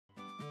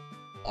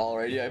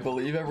Alrighty, I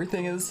believe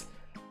everything is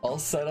all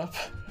set up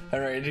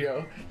and ready to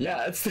go.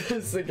 Yeah, it's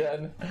this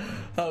again.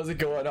 How's it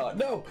going on?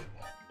 No!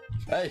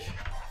 Hey!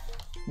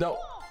 No!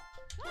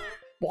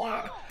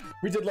 Wah!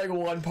 We did like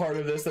one part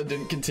of this that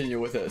didn't continue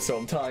with it, so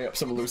I'm tying up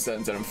some loose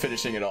ends and I'm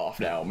finishing it off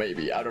now,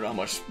 maybe. I don't know how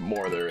much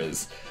more there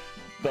is.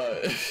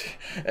 But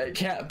it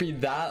can't be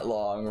that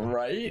long,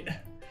 right?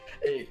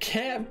 It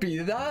can't be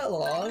that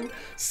long,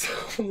 so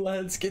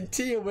let's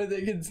continue with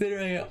it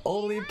considering I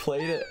only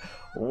played it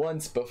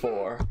once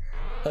before.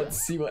 Let's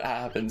see what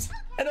happens.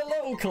 And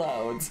hello,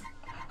 Clouds!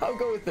 How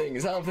go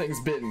things? How have things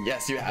been?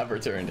 Yes, you have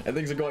returned. And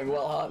things are going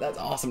well, huh? That's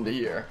awesome to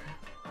hear.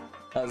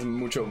 That's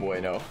mucho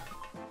bueno.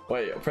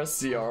 Wait, press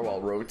CR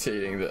while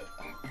rotating the...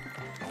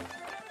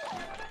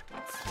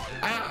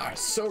 Ah,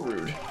 so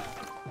rude.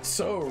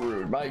 So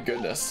rude, my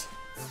goodness.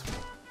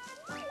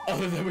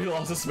 Other than we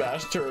lost a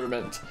Smash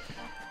tournament.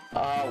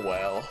 Ah,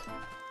 well.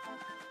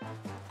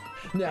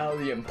 Now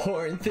the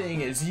important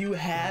thing is you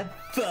had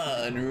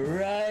fun,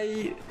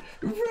 right?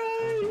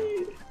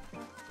 Right?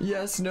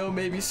 Yes, no,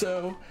 maybe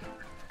so.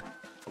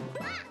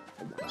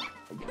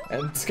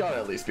 And it's gotta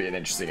at least be an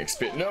interesting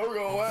experience. No,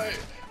 go away!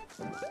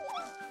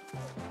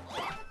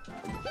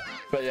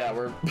 But yeah,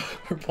 we're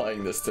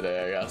playing this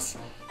today, I guess.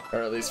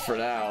 Or at least for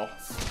now.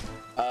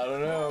 I don't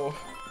know.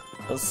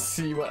 Let's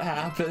see what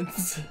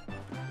happens.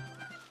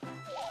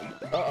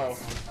 Uh-oh.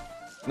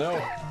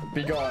 No,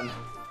 be gone.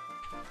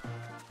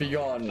 Be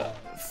gone,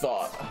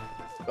 thought.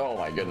 Oh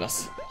my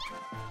goodness.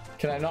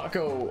 Can I not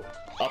go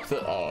up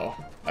the... Oh,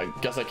 I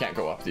guess I can't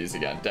go up these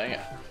again. Dang it.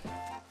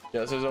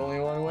 Guess there's only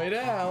one way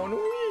down.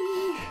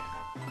 Whee!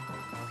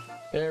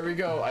 There we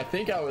go. I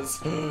think I was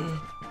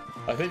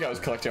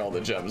collecting all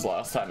the gems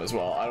last time as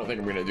well. I don't think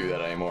I'm gonna do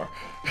that anymore.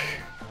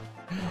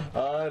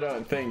 I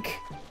don't think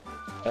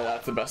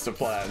that's the best of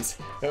plans.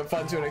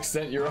 Fun to an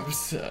extent. You're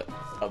upset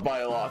by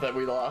a lot that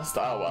we lost.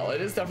 Oh well, it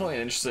is definitely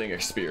an interesting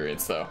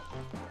experience though,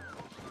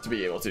 to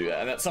be able to do that,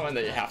 and that's something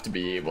that you have to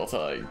be able to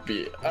like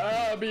be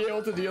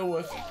able to deal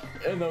with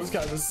in those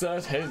kinds of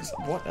settings.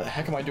 What the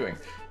heck am I doing?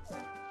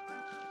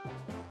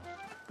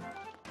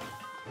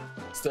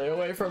 Stay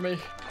away from me.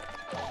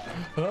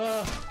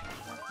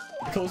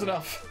 Close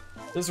enough.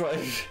 This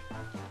way.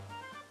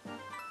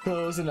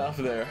 Close enough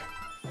there.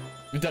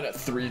 We've done it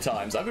 3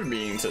 times. I've been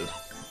meaning to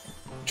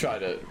try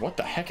to... What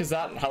the heck is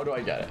that and how do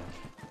I get it?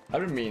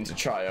 I've been meaning to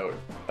try out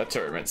a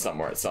tournament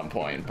somewhere at some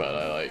point, but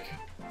I like...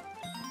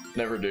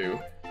 never do.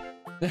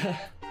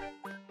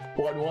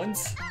 Won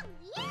once?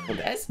 Well,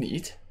 that's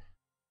neat.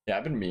 Yeah,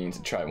 I've been meaning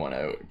to try one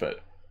out, but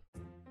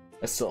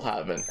I still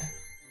haven't.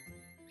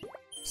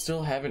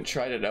 Still haven't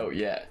tried it out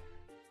yet.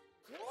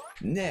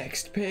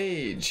 Next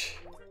page.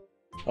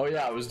 Oh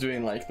yeah, I was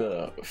doing like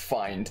the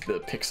find the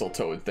pixel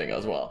toad thing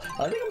as well.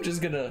 I think I'm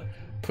just gonna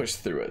push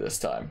through it this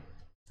time.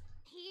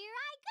 Here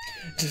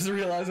I go. Just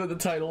realized what the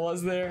title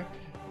was there.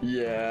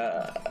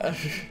 Yeah.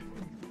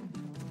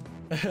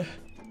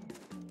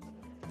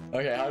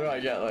 Okay, how do I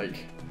get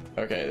like...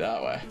 Okay,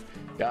 that way.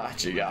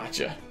 Gotcha,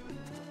 gotcha.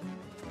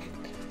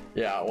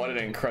 Yeah, what an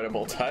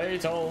incredible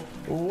title.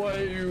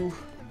 Whoa.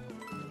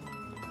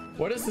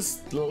 What is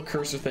this little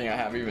cursor thing I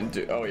have even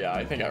do? Oh yeah,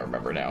 I think I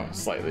remember now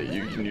slightly.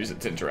 You can use it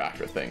to interact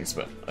with things,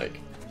 but like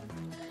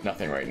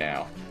nothing right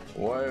now.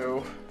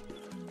 Whoa.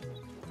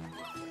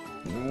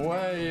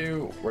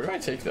 Whoa. Where do I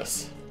take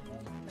this?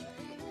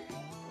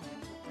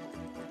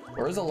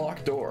 Where is a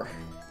locked door?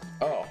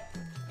 Oh.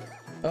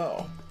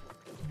 Oh.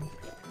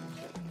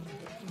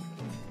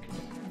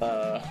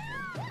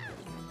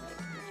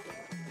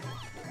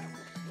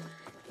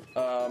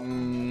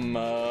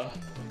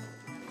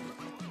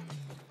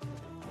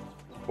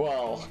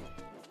 Well.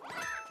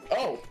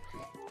 Oh.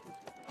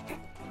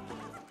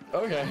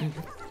 Okay.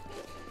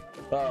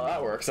 Well,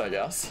 that works, I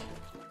guess.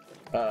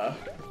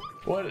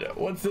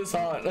 What's this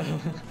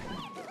on?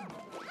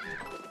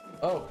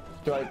 Oh,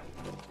 do I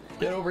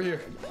get over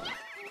here?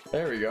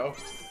 There we go.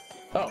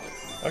 Oh,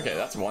 okay,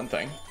 that's one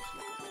thing.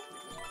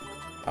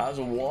 That's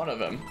one of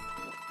them.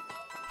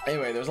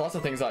 Anyway, there's lots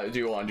of things I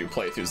do want to do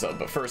playthroughs of,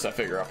 but first I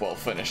figure we'll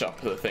finish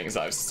up the things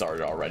I've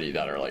started already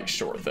that are like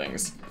short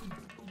things.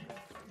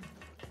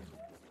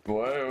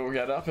 Whoa,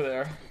 get up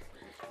there.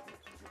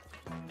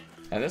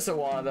 And this is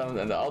one of them,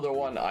 and the other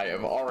one I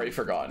have already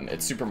forgotten.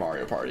 It's Super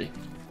Mario Party.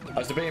 I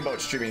was debating about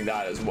streaming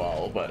that as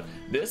well, but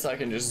this I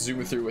can just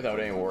zoom through without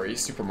any worries.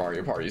 Super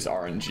Mario Party's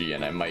RNG,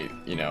 and I might,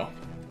 you know,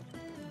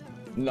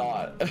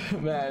 not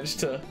manage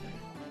to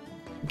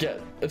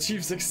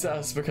achieve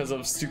success because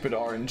of stupid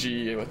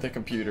RNG with the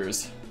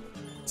computers.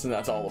 So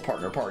that's all the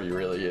partner party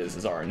really is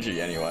RNG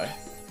anyway.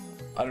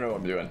 I don't know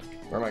what I'm doing.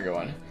 Where am I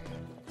going?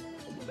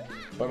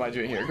 What am I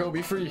doing here? Go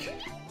be free.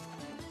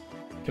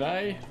 Can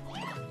I?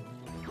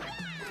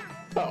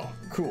 Oh,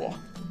 cool.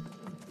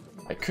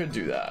 I could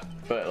do that,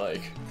 but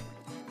like,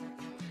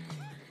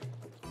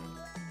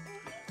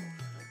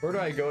 where do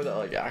I go that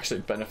like actually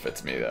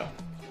benefits me though?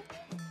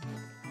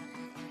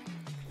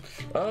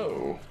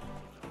 Oh.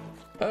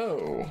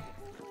 Oh.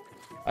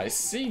 I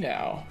see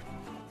now.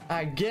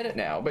 I get it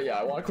now. But yeah,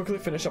 I want to quickly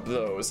finish up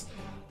those.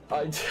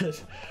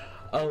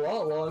 a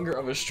lot longer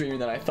of a stream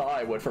than I thought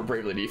I would for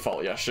Bravely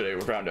Default yesterday.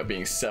 We wound up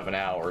being 7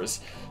 hours.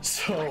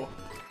 So,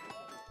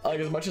 like,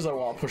 as much as I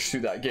want to push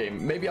through that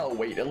game, maybe I'll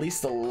wait at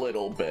least a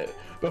little bit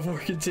before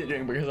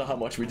continuing because of how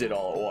much we did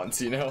all at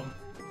once, you know?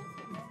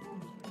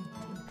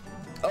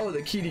 Oh,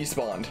 the key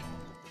despawned.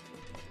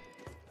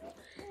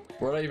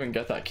 Where'd I even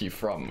get that key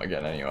from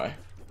again, anyway?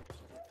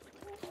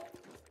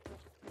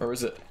 Where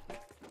is it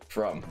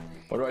from?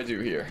 What do I do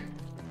here?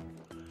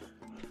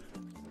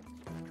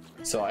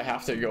 So I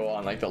have to go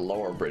on like the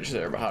lower bridge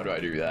there, but how do I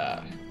do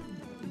that?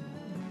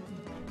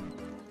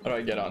 How do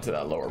I get onto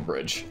that lower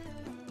bridge?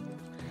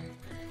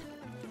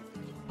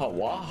 Oh,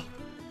 wow.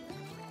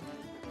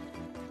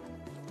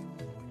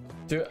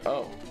 Do it.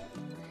 Oh.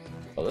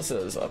 Well, this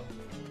is up.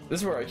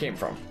 This is where I came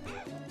from.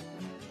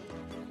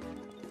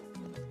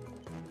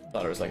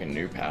 Thought it was like a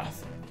new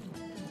path.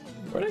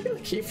 Where did I get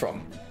the key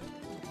from?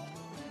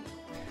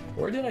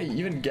 Where did I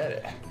even get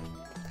it?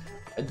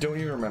 I don't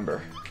even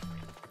remember.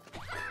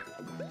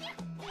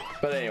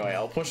 But anyway,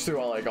 I'll push through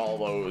all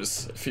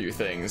those few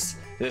things.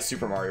 This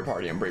Super Mario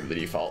Party and Bravely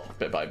Default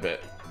bit by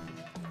bit.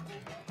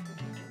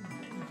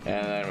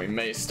 And then we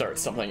may start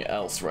something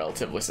else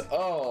relatively soon.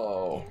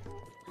 Oh.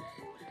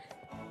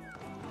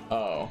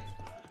 Oh.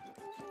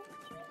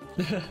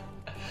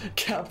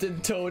 Captain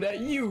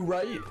Toadette, you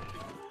right?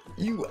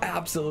 You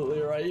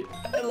absolutely right.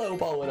 Hello,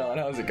 Paladon,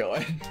 how's it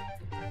going?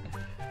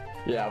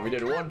 Yeah, we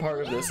did one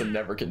part of this and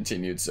never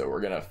continued, so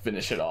we're gonna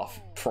finish it off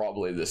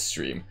probably this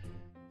stream.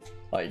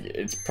 Like,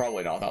 it's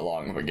probably not that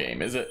long of a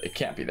game, is it? It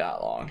can't be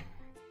that long.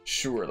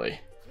 Surely.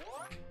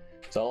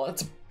 So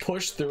let's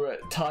push through it,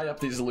 tie up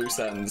these loose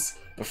ends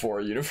before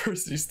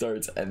university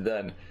starts, and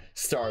then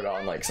start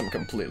on like some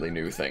completely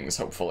new things,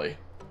 hopefully.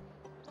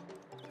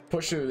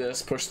 Push through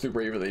this, push through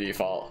Bravely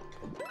Default.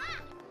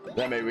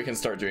 Then maybe we can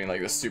start doing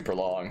like this super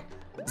long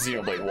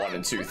Xenoblade 1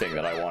 and 2 thing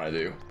that I want to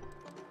do.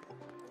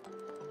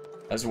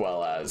 As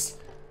well as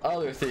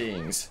other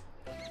things.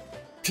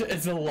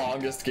 It's the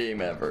longest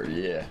game ever,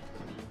 yeah.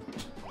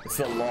 It's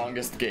the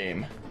longest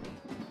game.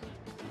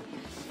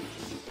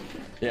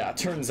 Yeah, it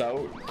turns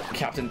out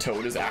Captain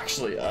Toad is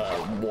actually a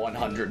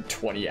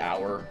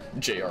 120-hour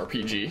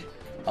JRPG.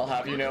 I'll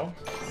have you know.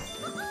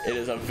 It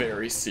is a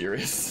very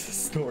serious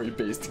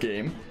story-based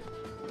game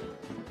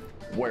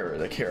where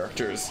the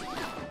characters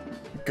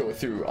go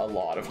through a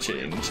lot of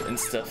change and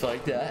stuff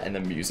like that, and the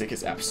music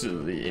is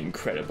absolutely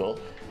incredible,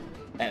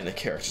 and the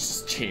characters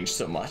just change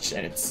so much,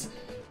 and it's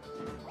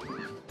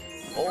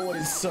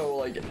always so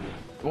like,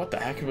 what the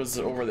heck was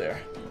over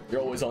there?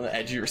 You're always on the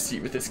edge of your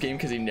seat with this game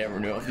because you never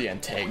know if the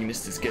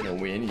antagonist is gonna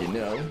win, you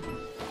know?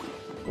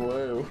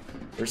 Whoa,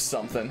 there's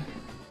something.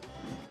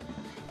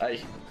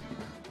 Hey,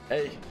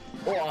 hey,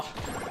 oh,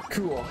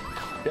 cool,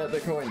 got the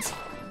coins,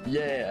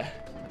 yeah.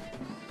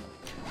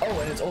 Oh,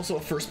 and it's also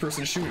a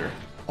first-person shooter.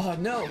 Oh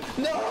no,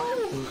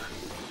 no!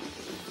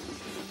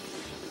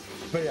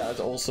 But yeah, it's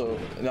also,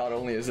 not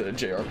only is it a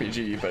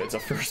JRPG, but it's a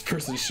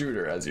first-person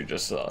shooter, as you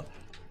just saw.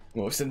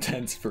 Most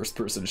intense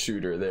first-person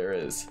shooter there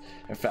is.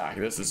 In fact,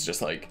 this is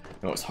just like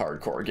the most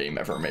hardcore game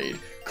ever made.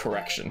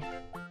 Correction.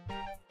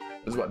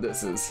 Is what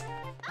this is.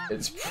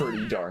 It's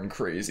pretty darn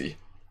crazy.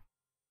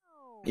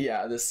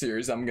 Yeah, this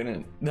series I'm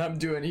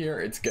doing here,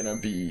 it's gonna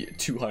be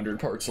 200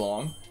 parts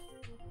long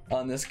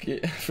on this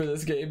for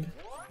this game.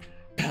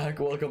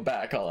 Welcome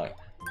back, Colin.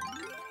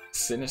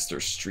 Sinister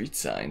street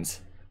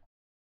signs.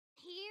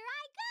 Here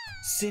I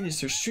go.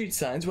 Sinister street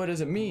signs? What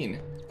does it mean?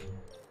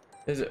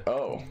 Is it?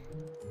 Oh.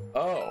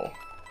 Oh.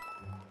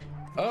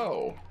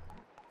 Oh.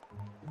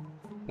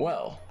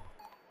 Well.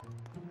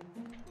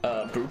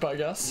 Boop, I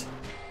guess.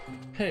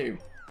 Hey.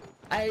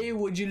 Hey,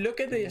 would you look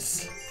at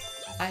this?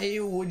 Hey,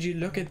 would you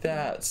look at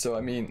that? So,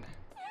 I mean.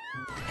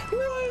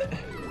 What?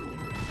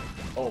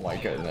 Oh my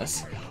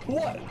goodness.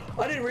 What?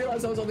 I didn't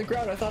realize I was on the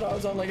ground. I thought I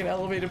was on like an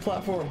elevated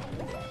platform.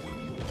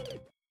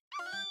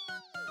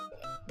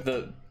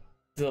 The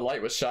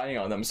light was shining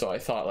on them, so I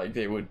thought like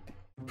they would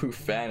poof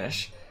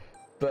vanish.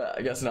 But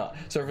I guess not.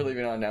 Sorry for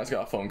leaving on now. It's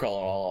got a phone call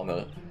and all on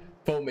the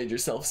phone. Made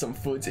yourself some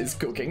foods. Is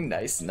cooking.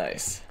 Nice,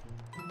 nice.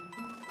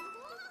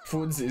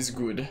 Foods is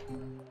good.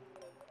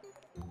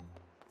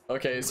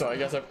 Okay, so I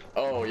guess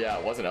oh yeah,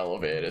 it wasn't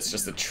elevated. It's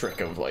just a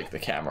trick of like the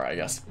camera, I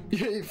guess.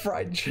 Yay,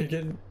 fried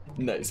chicken.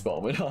 Nice,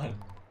 Balmadon.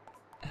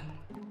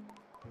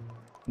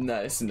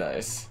 Nice,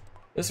 nice.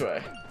 This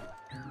way.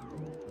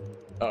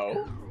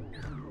 Oh.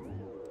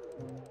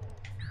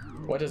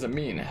 What does it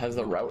mean? Has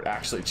the route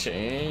actually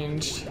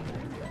changed?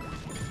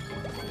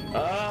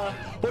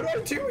 What do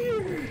I do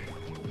here?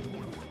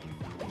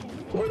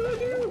 What do I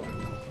do?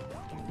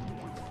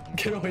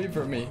 Get away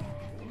from me.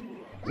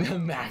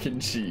 Mac and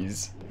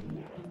cheese.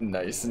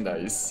 Nice,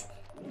 nice.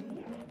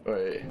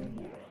 Wait.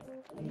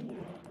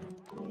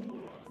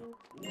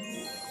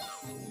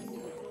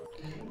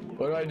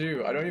 What do I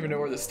do? I don't even know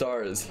where the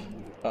star is.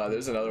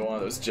 There's another one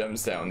of those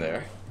gems down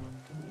there.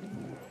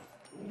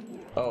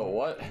 Oh,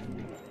 what?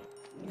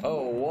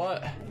 Oh,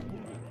 what?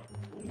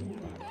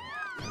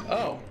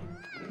 Oh.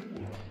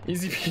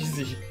 Easy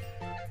peasy.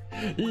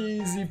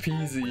 Easy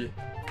peasy.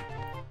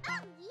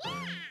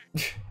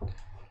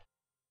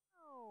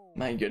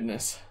 My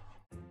goodness.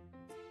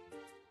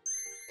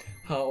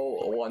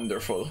 How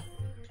wonderful.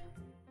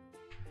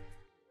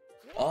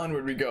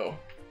 Onward we go.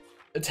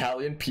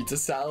 Italian pizza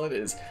salad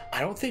is...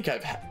 I don't think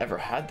I've ever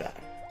had that.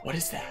 What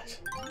is that?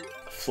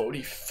 A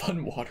floaty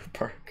fun water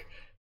park.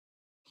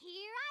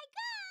 Here I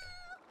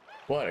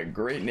go. What a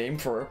great name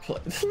for a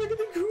place. Look at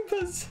the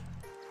Goombas.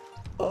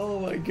 Oh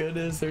my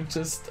goodness, they're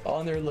just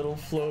on their little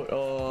float.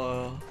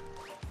 Oh.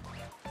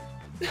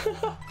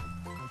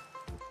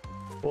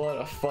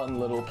 What a fun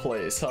little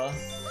place, huh?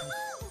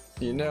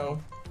 You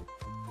know.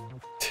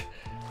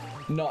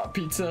 Not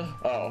pizza.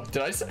 Oh,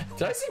 did I say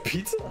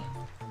pizza?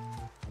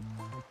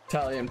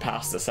 Italian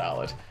pasta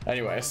salad.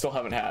 Anyway, I still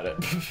haven't had it,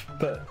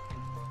 but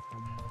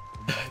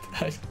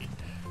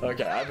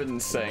okay, I've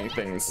been saying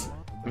things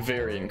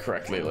very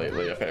incorrectly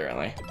lately,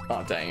 apparently.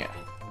 Oh, dang it.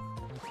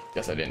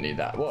 Guess I didn't need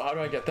that. Well, how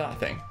do I get that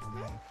thing?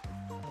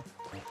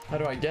 How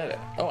do I get it?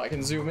 Oh, I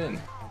can zoom in.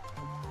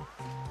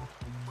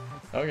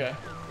 Okay.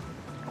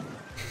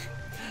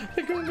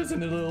 The Goombas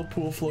and the little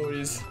pool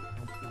floaties.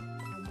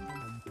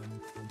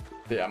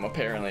 Yeah,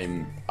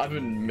 I've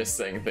been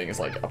missing things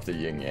like up the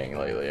yin yang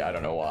lately. I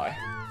don't know why.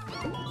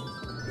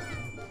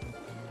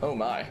 Oh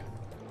my.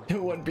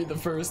 It wouldn't be the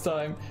first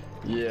time.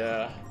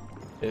 Yeah,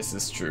 this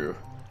is true.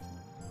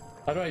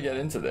 How do I get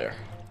into there?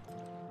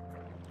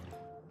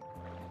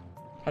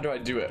 How do I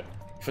do it?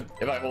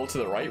 If I hold to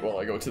the right, will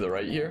I go to the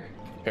right here?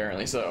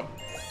 Apparently so.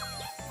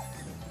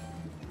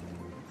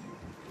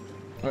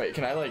 Wait,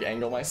 can I like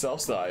angle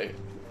myself so that I...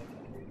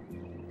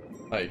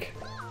 Like...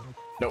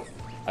 Nope.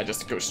 I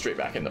just go straight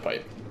back in the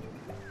pipe.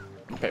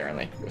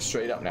 Apparently. Go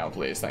straight up now,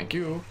 please. Thank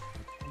you.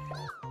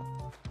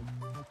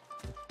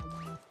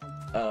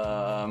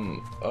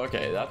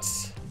 Okay,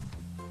 that's...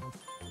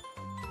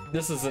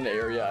 This is an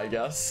area, I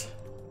guess.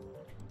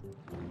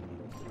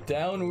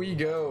 Down we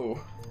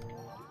go.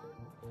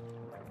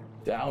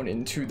 Down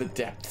into the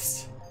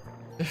depths.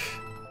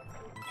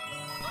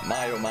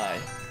 My oh my.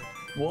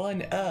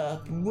 One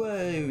up.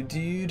 Whoa,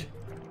 dude.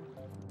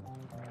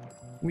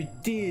 We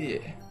did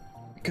it.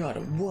 Got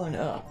a one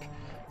up.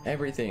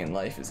 Everything in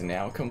life is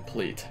now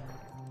complete.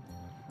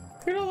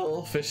 Look at all the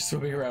little fish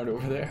swimming around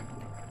over there.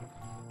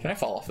 Can I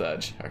fall off the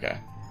edge? Okay,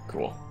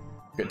 cool.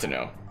 Good to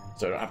know.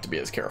 So I don't have to be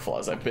as careful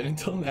as I've been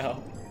until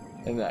now.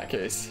 In that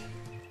case.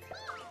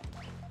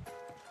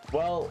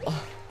 Well...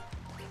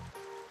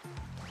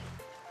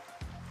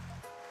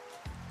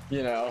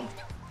 You know.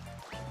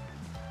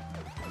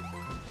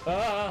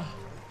 Ah!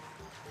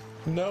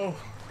 No.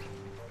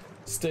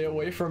 Stay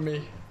away from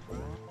me.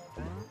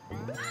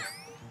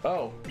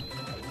 Oh.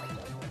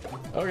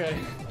 Okay.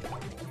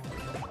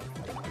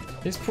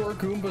 These poor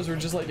Goombas were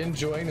just like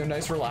enjoying their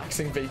nice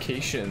relaxing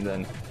vacation,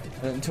 and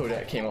then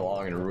Toadette came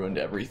along and ruined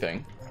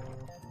everything.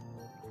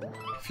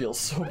 Feels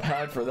so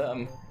bad for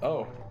them.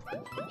 Oh.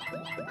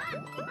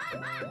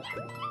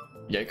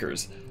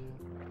 Yikers.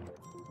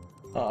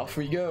 Off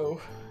we go.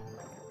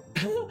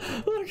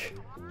 Look!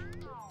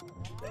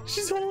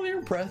 She's holding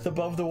her breath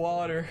above the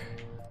water.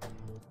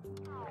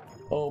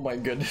 Oh my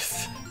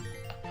goodness.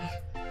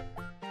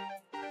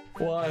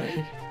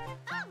 Why?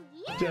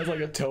 She has like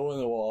a toe in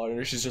the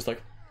water. She's just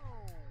like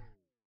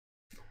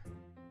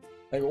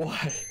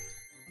why?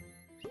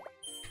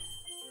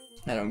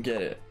 I don't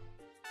get it.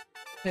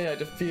 Hey, I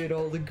defeated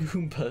all the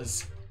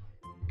Goombas.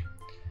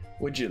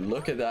 Would you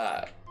look at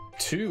that?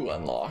 2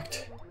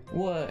 unlocked.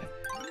 What?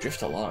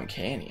 Drift along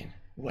canyon.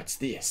 What's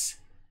this?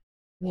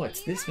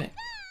 What's this man?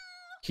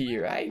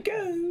 Here I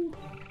go.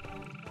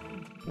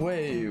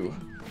 Whoa.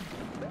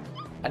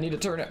 I need to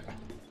turn it.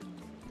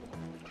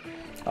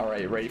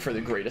 Alright, ready for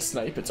the greatest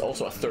snipe? It's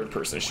also a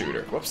third-person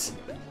shooter. Whoops.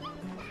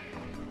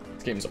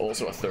 This game is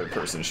also a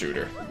third-person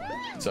shooter.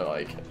 So,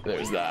 like,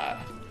 there's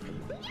that.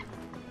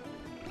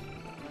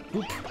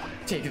 Oop.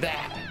 Take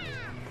that.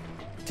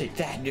 Take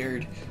that,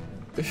 nerd.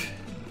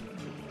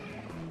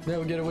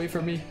 No, get away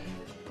from me.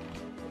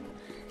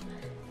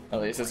 At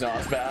least it's not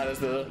as bad as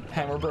the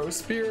Hammer Bros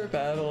Spirit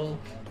Battle.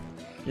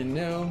 You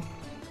know.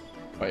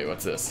 Wait,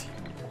 what's this?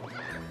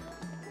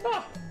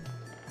 Ah!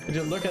 Did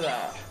you look at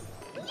that?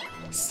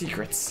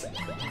 Secrets.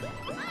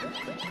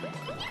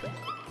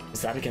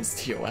 Is that against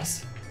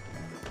TOS?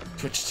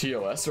 Twitch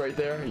TOS right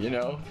there, you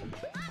know?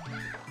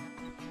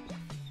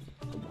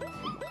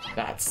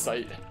 That's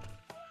sight.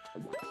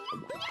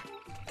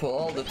 Pull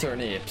all the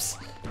turnips.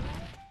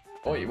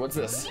 Wait, what's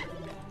this?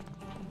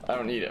 I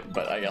don't need it,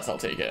 but I guess I'll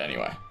take it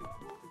anyway.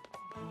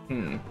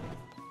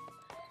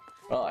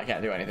 Well, I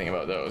can't do anything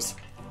about those.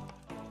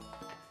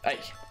 Hey!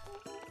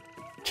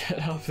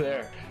 Get up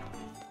there.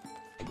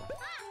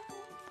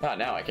 Ah,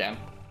 now I can.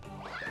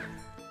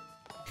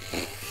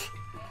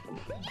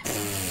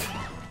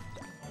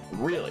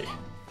 Really?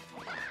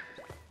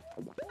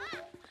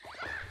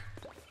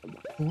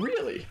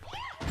 Really?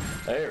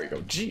 There we go.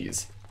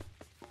 Jeez.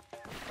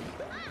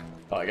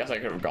 Oh, I guess I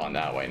could have gone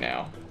that way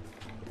now.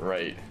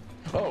 Right.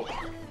 Oh!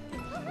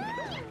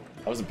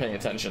 I wasn't paying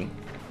attention.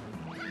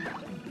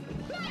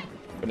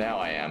 But now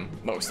I am,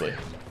 mostly.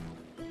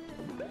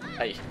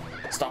 Hey,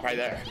 stop right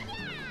there.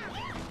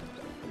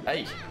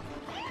 Hey.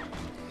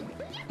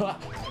 Ah.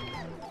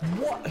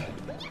 What?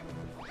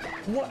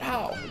 What?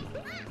 How?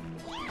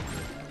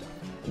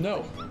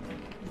 No.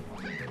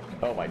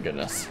 Oh my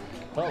goodness.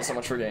 Well, so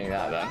much for getting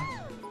that then.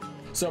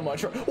 So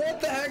much for— what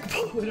the heck?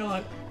 Pull it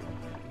on.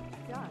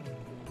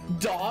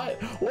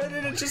 Dot? What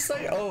did it just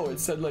say? Oh, it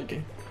said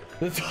like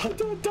the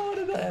dot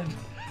at the end.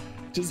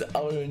 Just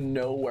out of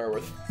nowhere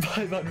with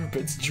 500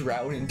 bits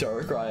drown in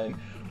Darkrai and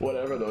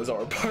whatever those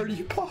are,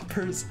 party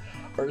poppers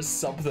or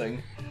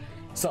something.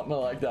 Something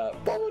like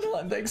that.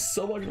 Bulbaton, thanks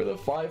so much for the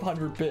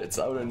 500 bits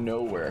out of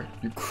nowhere.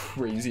 You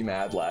crazy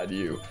mad lad,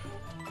 you.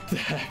 What the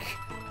heck?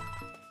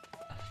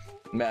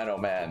 Man, oh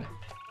man.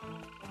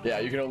 Yeah,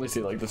 you can only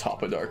see like the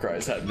top of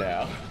Darkrai's head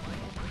now.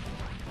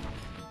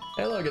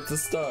 Hey look, it's a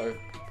star.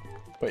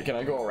 Wait, can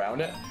I go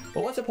around it?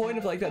 Well, what's the point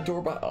of like that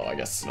door? Oh, I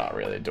guess it's not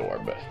really a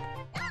door, but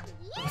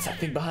what's that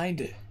thing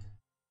behind it?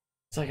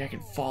 It's like I can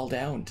fall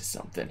down to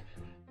something.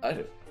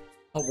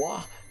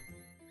 What?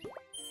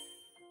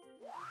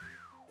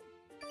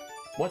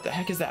 What the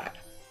heck is that?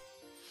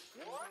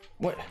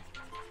 What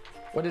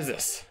is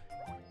this?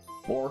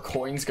 More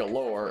coins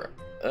galore.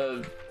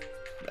 Let's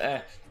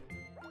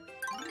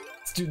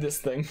do this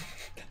thing.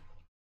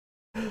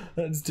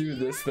 Let's do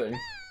this thing.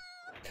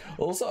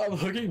 Also, I'm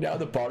looking down,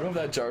 the bottom of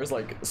that jar is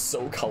like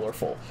so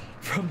colorful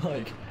from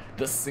like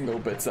the single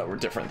bits that were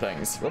different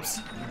things. Whoops.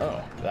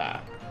 Oh,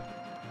 that.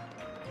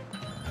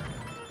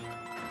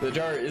 The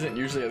jar isn't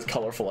usually as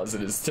colorful as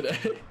it is today.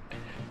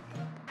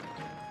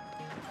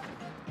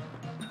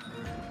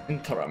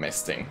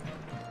 Interesting.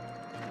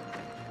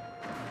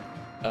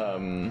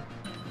 Okay.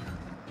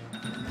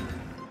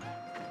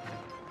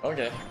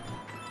 Okay.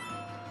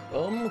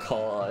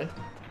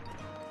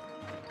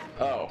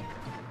 Oh.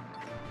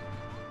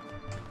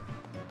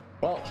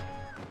 Well,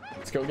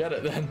 let's go get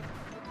it then.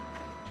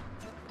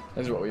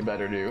 That's what we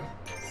better do.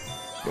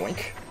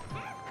 Yoink.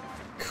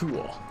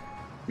 Cool.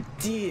 We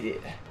did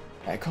it.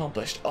 I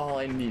accomplished all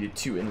I needed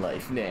to in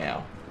life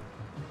now.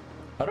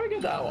 How do I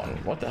get that one?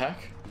 What the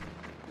heck?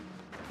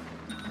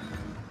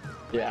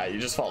 Yeah, you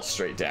just fall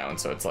straight down,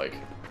 so it's like,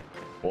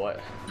 what?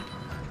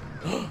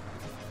 Oh.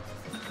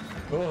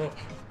 Oh,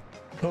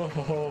 oh,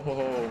 oh,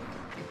 oh.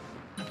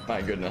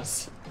 My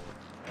goodness.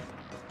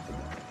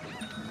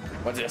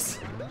 What's this?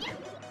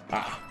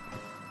 Ah,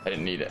 I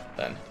didn't need it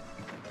then.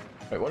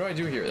 Wait, what do I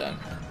do here then?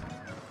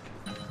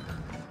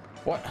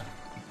 What?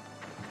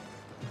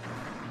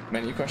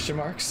 Menu question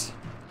marks?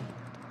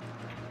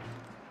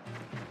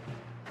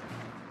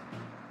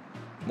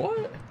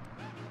 What?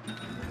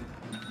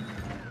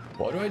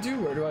 What do I do?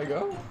 Where do I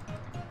go?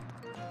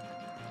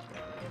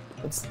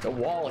 What's the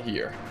wall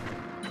here?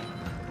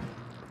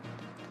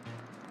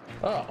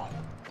 Oh.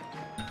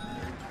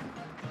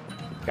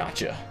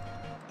 Gotcha.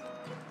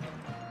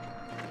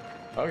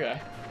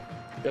 Okay.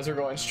 Guess we're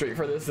going straight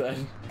for this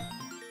then.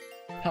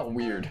 How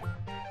weird.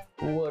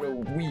 What a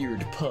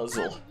weird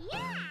puzzle.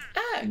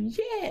 Ah,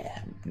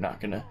 yeah! I'm not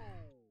gonna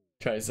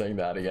try saying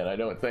that again, I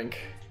don't think.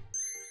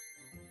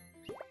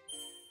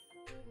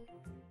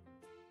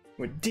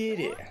 We did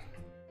it!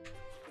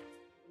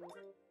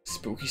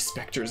 Spooky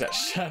specters at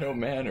Shadow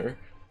Manor.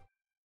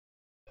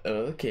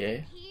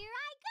 Okay. Here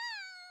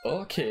I go.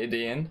 Okay,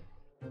 Dan.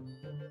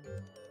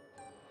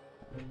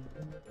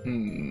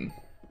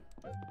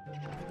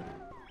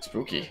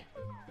 Spooky.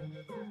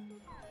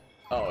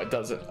 Oh, it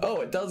doesn't.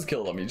 Oh, it does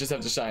kill them. You just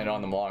have to shine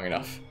on them long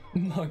enough.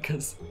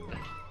 Monkas.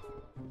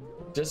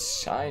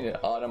 Just shine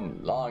it on them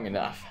long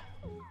enough.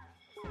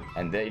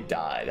 And they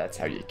die. That's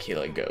how you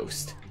kill a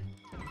ghost.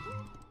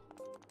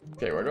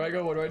 Okay, where do I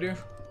go? What do I do?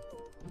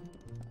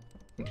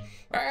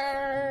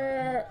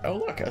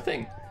 Oh, look, a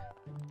thing.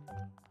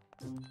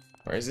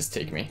 Where does this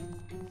take me?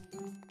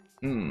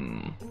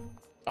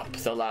 Up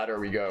the ladder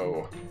we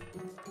go.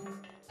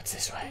 What's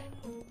this way?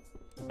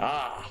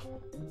 Ah!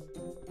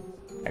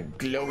 A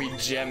glowy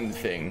gem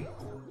thing.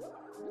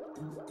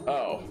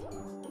 Oh.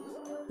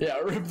 Yeah,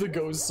 rip the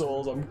ghost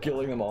souls. I'm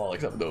killing them all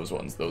except those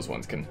ones. Those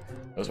ones can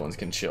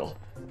chill.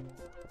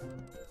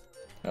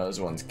 Those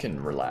ones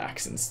can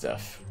relax and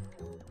stuff.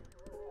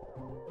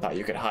 Thought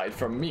you could hide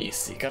from me,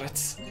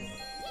 secrets.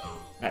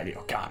 Maybe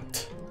you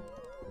can't.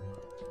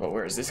 Well,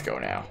 where does this go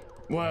now?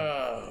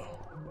 Whoa.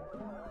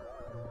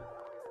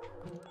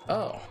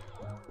 Oh.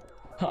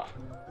 Huh.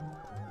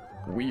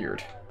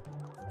 Weird.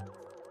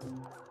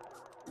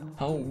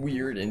 How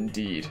weird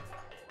indeed.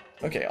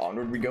 Okay,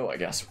 onward we go, I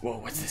guess. Whoa,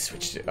 what's this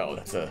switch do? Oh,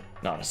 that's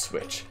not a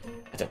switch.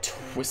 It's a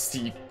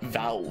twisty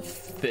valve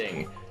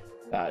thing.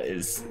 That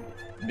is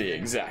the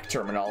exact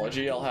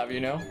terminology, I'll have you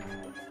know.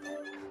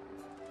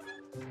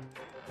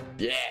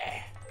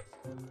 Yeah.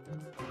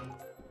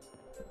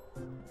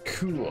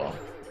 Cool.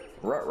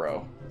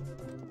 Ruh-roh.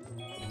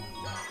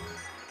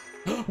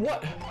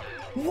 What?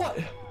 What?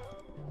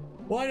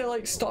 Why did it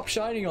like stop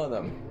shining on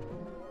them?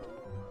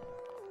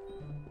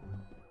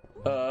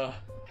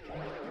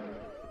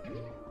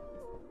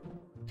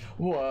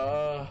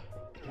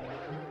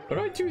 What do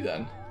I do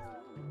then?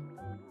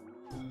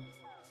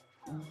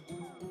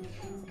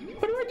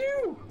 What do I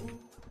do?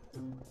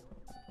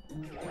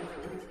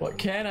 What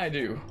can I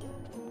do?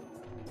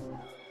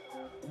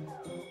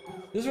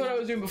 This is what I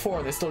was doing before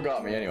and they still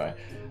got me anyway.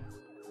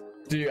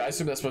 I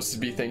assume that's supposed to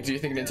be thing. Do you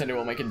think Nintendo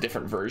will make a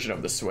different version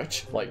of the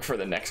Switch? Like for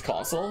the next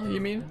console, you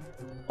mean?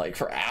 Like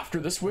for after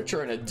the Switch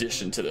or in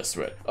addition to the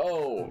Switch?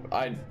 Oh,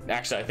 I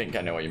think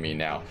I know what you mean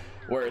now.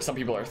 Where some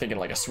people are thinking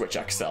like a Switch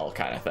XL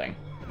kind of thing.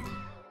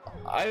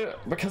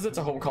 Because it's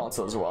a home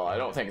console as well, I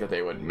don't think that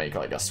they would make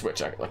like a Switch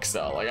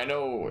XL. Like I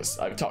know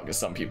I've talked to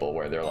some people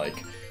where they're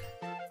like,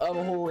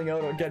 I'm holding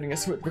out on getting a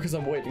Switch because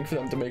I'm waiting for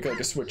them to make like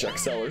a Switch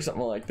XL or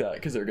something like that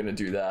because they're gonna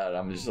do that. And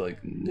I'm just like,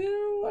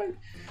 no,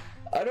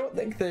 I don't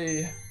think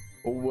they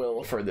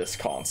will for this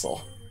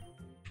console.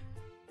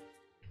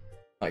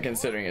 Like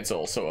considering it's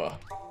also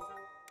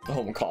a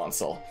home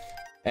console.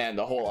 And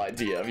the whole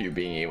idea of you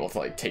being able to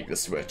like take the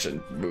Switch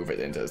and move it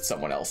into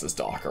someone else's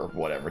dock or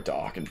whatever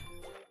dock and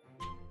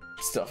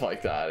stuff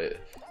like that.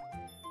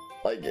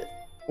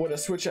 Would a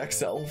Switch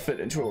XL fit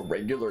into a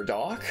regular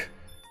dock?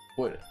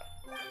 I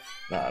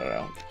don't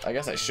know. I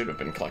guess I should have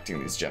been collecting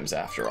these gems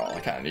after all. I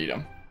kind of need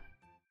them.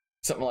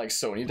 Something like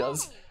Sony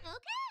does.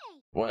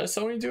 What does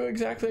Sony do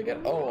exactly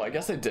again? Oh, I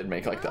guess they did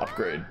make like the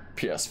upgrade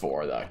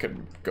PS4 that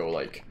could go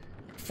like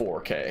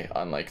 4K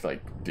unlike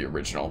like the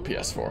original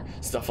PS4.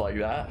 Stuff like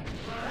that.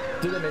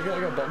 Did they make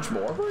like a bunch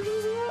more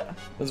versions of that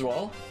as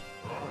well?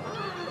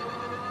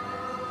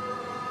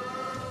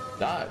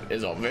 That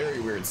is a very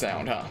weird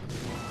sound, huh?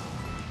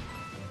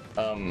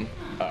 Oh.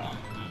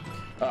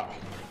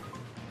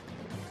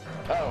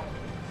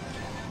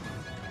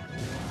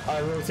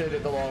 I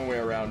rotated the long way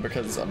around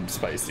because I'm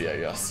spicy, I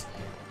guess.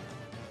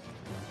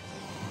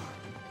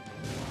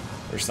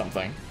 Or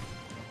something.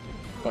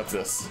 What's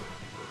this?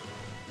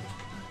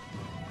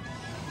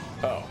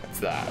 Oh, it's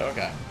that.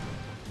 Okay.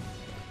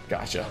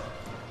 Gotcha.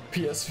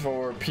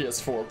 PS4,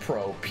 PS4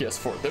 Pro,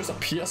 PS4. There's a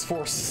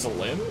PS4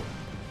 Slim?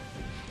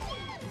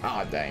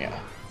 Ah, dang it.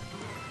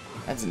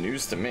 That's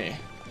news to me.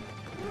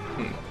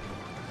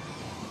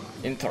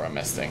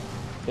 Interesting.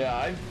 Yeah,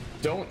 I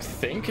don't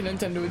think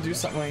Nintendo would do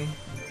something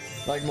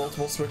like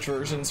multiple Switch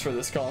versions for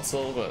this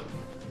console, but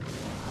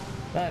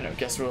I don't know.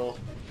 Guess we'll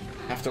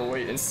have to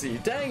wait and see.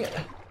 Dang it!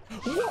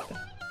 What?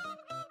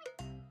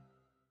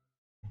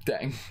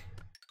 Dang.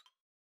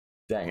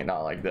 Dang it,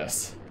 not like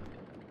this.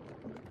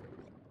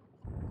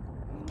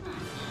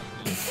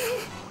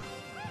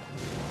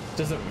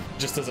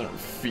 Just doesn't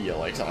feel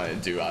like something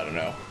to do. I don't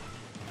know.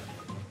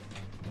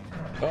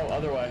 Oh,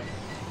 other way.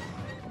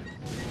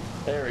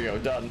 There we go,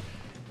 done.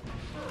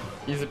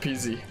 Easy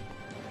peasy.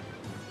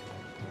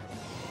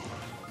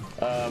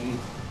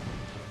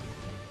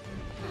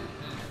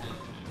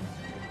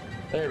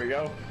 There we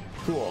go.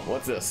 Cool.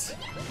 What's this?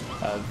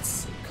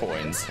 It's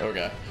coins.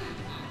 Okay.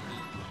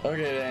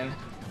 Okay then.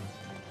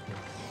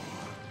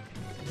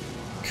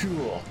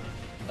 Cool.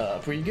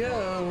 Up we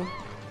go.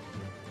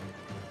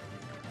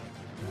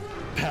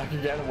 Back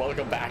again.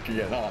 Welcome back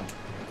again, Aunt.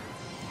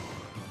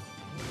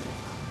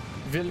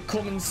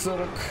 Willkommen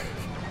zurück.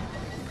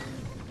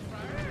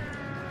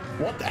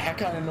 What the heck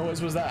kind of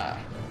noise was that?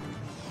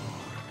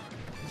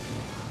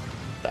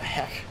 The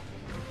heck?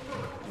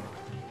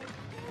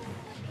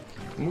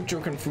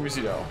 Mucho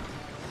confusido.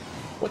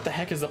 What the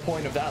heck is the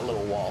point of that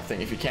little wall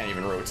thing if you can't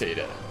even rotate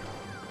it?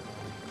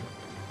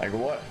 Like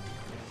what?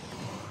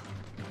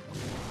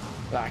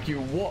 Like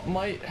you what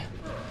might?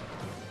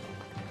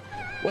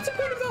 What's the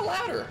point of that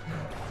ladder?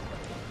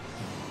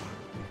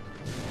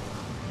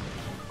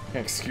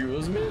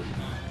 Excuse me?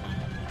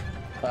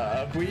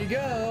 Up we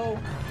go.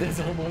 It's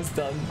almost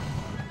done.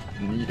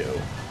 Neato.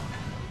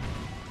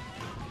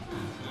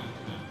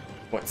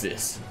 What's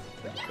this?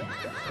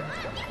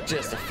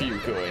 Just a few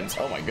coins.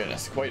 Oh my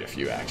goodness, quite a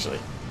few actually.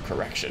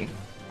 Correction.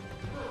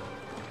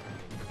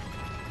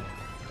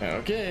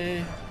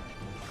 Okay.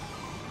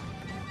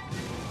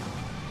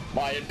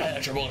 My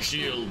impenetrable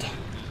shield.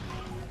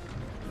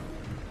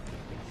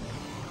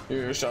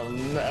 You shall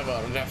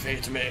never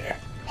defeat me.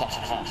 Ha ha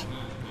ha.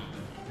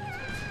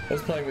 I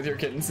was playing with your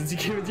kitten since you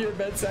came into your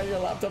bed, sat on your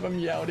laptop and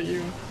meowed at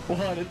you.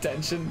 Want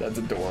attention? That's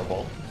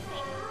adorable.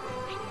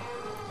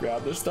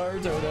 Grab the star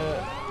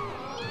donut.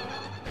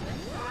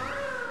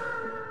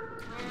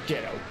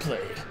 Get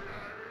outplayed.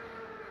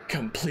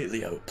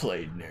 Completely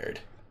outplayed, nerd.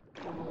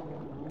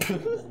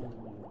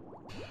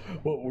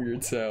 What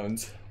weird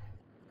sounds.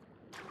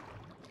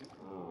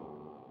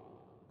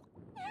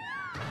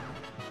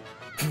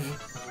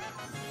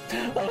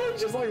 I'll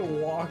just like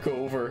walk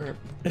over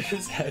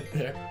his head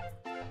there.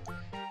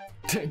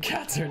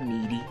 Cats are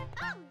needy.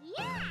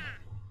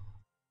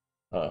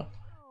 Oh, yeah.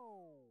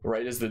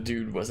 Right as the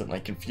dude wasn't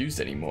like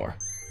confused anymore.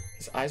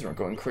 His eyes weren't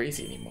going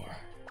crazy anymore.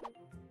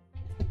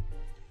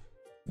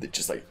 It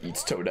just like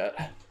eats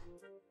Toadette.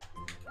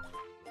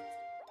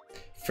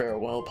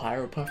 Farewell,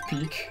 Pyropuff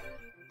Peak.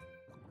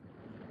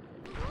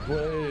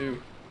 Whoa.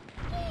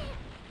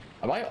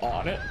 Am I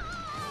on it?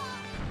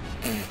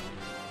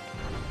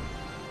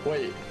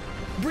 Wait.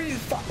 Breathe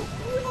fire.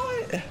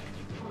 What?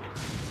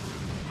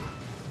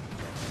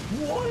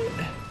 What?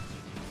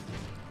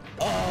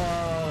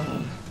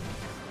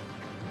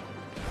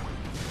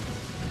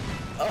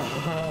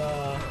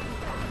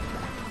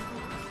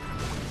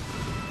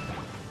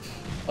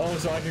 Oh,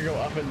 so I can go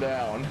up and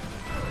down.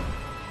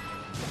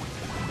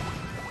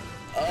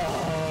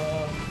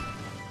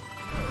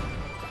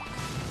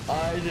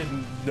 I did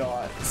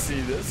not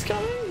see this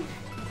coming.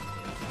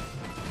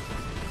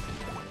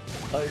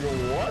 Like,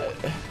 what?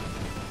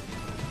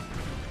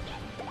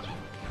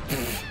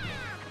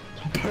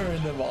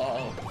 Burn them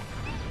all.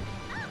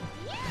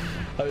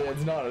 I mean,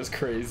 it's not as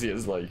crazy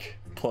as, like,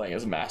 playing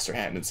as Master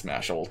Hand in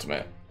Smash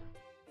Ultimate.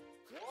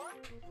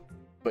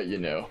 But, you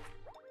know.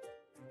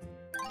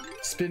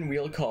 Spin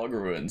wheel cog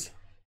ruins.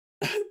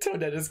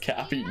 Toadette is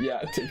Cappy,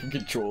 yeah, taking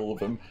control of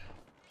him.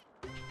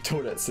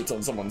 Toadette sits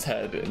on someone's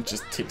head and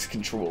just takes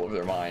control of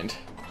their mind.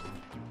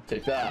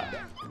 Take that.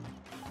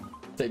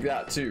 Take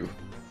that too.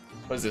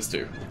 What does this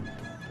do?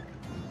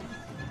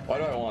 Why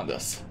do I want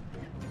this?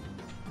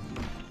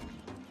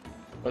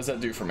 What does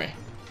that do for me?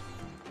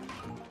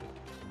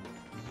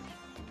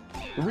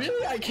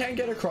 Really? I can't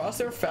get across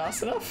there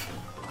fast enough?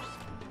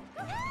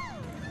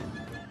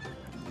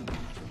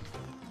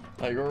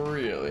 Like,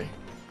 really?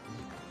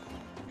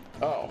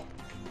 Oh.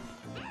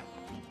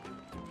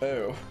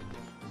 Oh.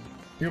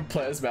 You can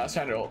play as Master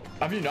Hand.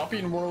 Have you not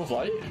beaten World of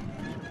Light?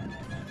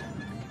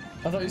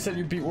 I thought you said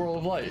you beat World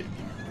of Light.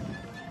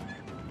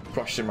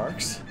 Question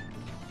marks.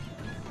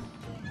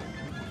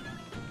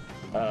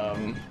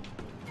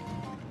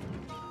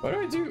 What do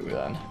I do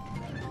then?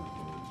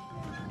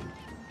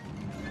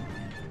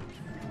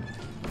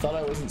 I thought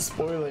I wasn't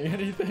spoiling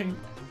anything.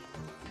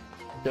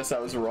 Guess I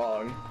was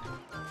wrong.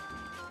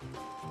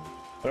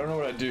 I don't know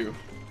what I do.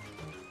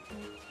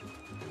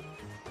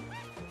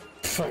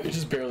 I could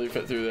just barely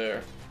fit through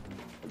there.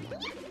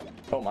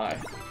 Oh my.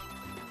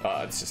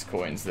 Ah, it's just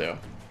coins though.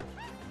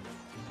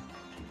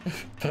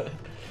 But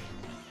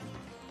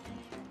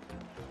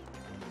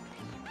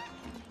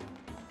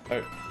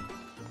oh.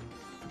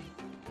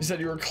 You said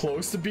you were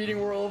close to beating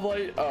World of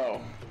Light?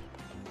 Oh.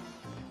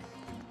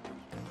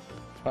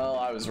 Well,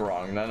 I was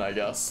wrong then, I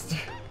guess.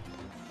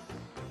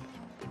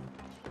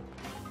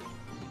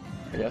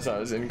 I guess I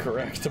was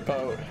incorrect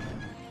about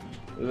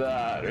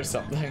that or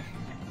something.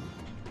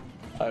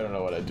 I don't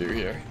know what I do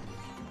here.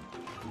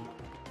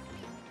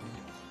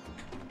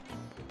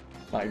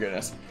 My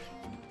goodness.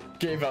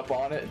 Gave up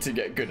on it to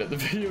get good at the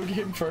video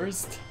game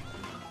first.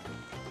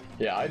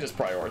 Yeah, I just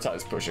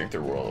prioritized pushing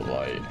through World of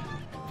Light.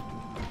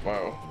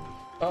 Whoa.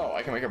 Oh,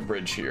 I can make a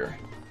bridge here.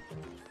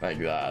 Like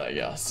that, I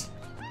guess.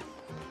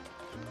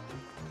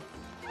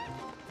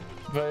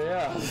 But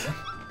yeah.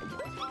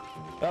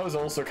 That was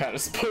also kind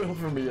of spoiled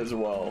for me as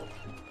well.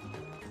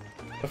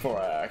 Before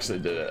I actually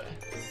did it.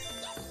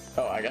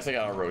 Oh, I guess I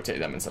gotta rotate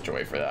them in such a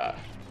way for that.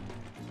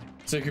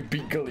 So you could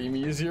beat Galeem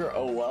easier?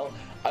 Oh well.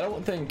 I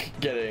don't think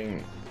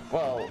getting...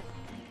 Well,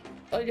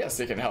 I guess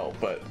it can help,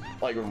 but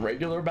like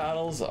regular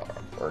battles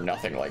are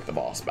nothing like the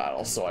boss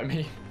battles, so I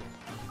mean...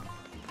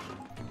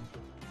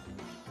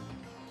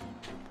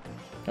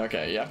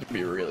 Okay, you have to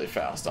be really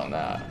fast on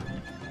that.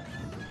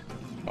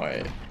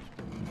 Wait.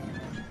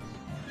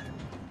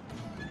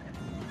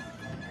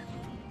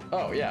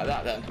 Oh yeah,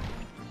 that then.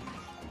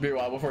 Be a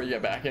while before you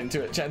get back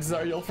into it. Chances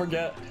are you'll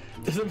forget.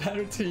 Doesn't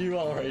matter to you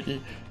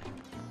already.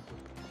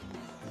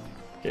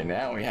 Okay,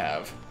 now we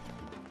have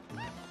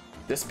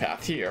this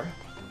path here,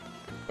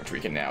 which we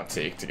can now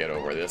take to get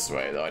over this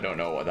way, though I don't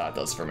know what that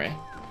does for me.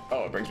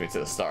 Oh, it brings me to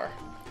the star.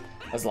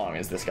 As long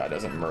as this guy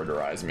doesn't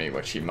murderize me,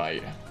 which he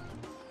might.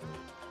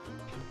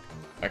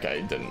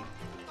 Okay, he didn't.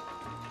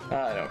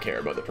 I don't care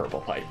about the purple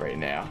pipe right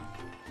now.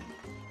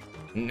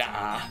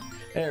 Nah.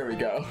 There we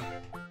go.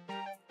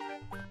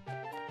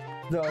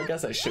 No, I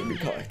guess I should be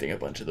collecting a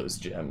bunch of those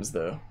gems,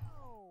 though.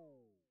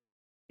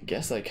 I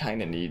guess I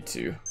kind of need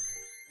to.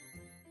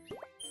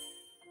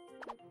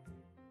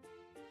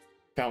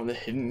 Found the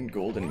hidden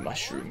golden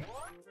mushroom.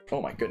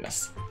 Oh my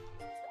goodness.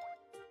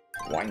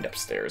 Wind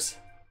upstairs.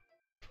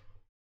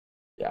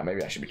 Yeah,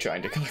 maybe I should be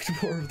trying to collect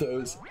more of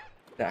those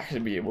to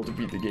actually be able to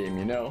beat the game,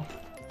 you know?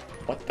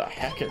 What the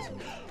heck is...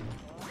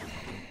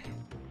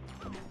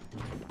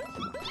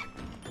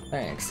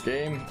 Thanks,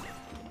 game.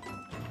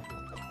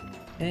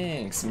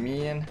 Thanks,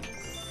 man.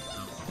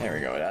 There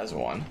we go, it has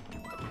one.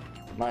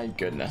 My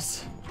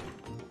goodness.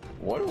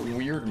 What a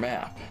weird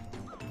map.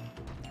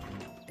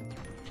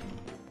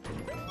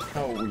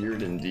 How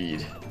weird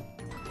indeed.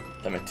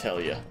 Let me tell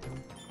ya.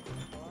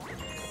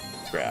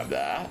 Let's grab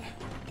that.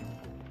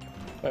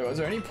 Wait, was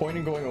there any point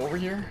in going over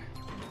here?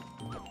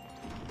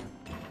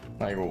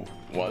 Like,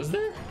 was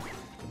there?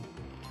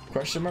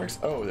 Question marks?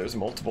 Oh, there's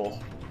multiple.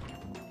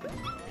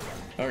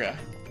 Okay.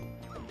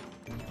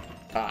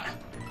 Ah.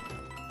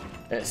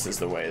 This is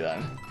the way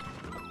then.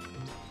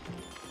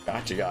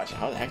 Gotcha, gotcha.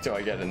 How the heck do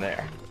I get in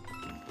there?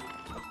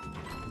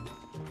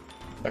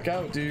 Look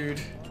out,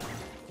 dude.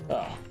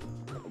 Oh.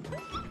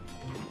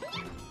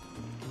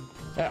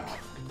 Oh.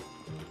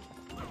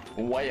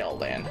 Well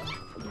then.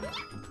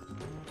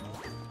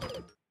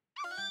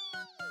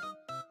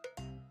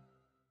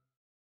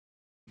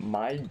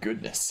 My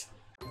goodness.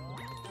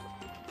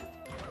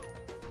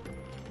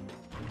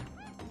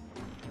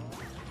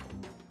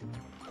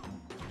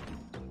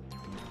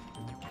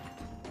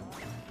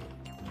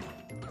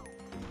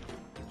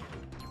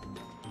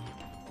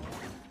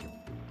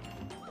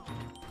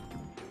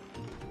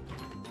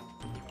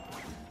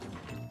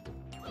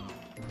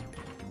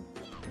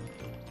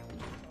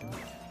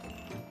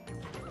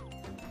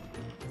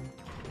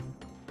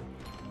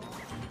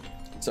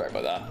 Sorry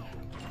about that.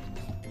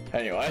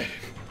 Anyway.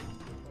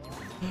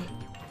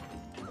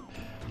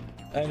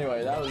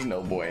 Anyway, that was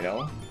no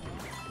bueno.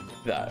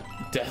 That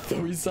death that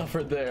we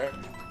suffered there.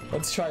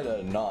 Let's try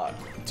to not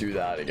do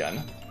that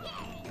again.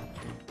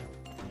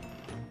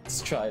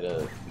 Let's try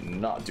to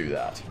not do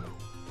that.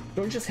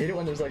 Don't you just hate it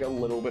when there's like a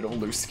little bit of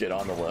loose skin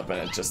on the lip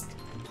and it just...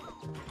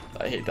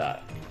 I hate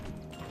that.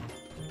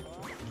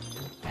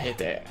 I hate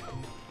that.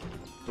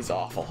 It's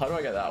awful. How do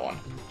I get that one?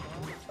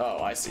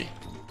 Oh, I see.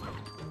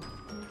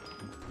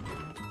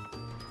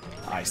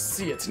 I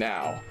see it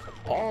now.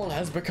 All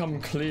has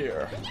become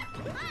clear.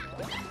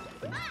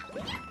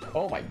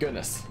 Oh my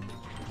goodness.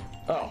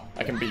 Oh,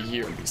 I can be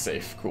here and be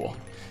safe. Cool.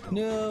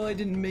 No, I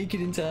didn't make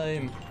it in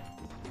time.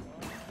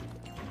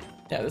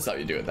 Yeah, this is how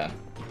you do it then.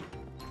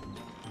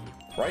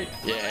 Right?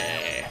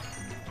 Yeah.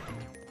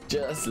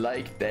 Just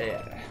like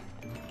that.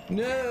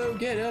 No,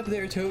 get up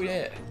there,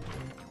 Toadette.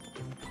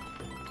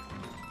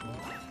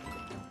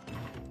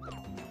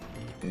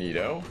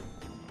 Neato.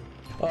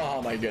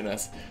 Oh my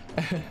goodness.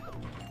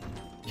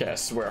 Okay, I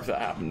swear if that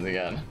happens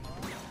again.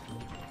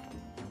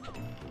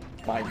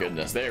 My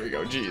goodness, there we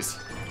go,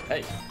 jeez.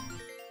 Hey.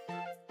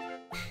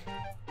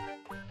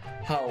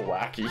 How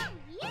wacky.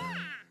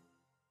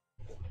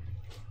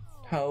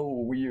 How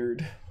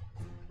weird.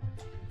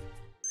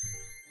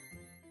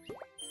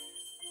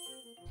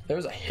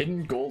 There's a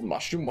hidden gold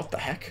mushroom, what the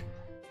heck?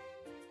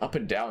 Up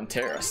and Down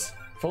Terrace.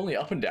 If only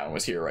Up and Down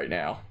was here right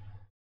now.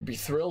 I'd be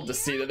thrilled to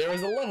see that there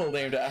was a level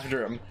named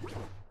after him.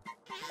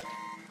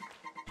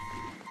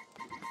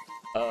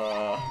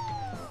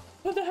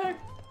 What the heck?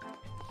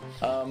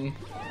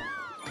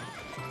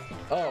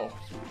 Oh.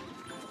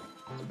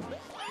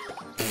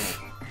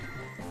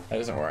 That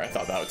isn't where I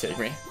thought that would take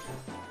me.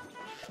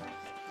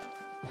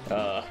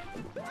 Oh.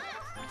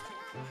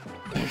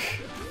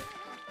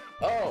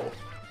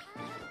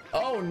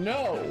 Oh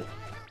no.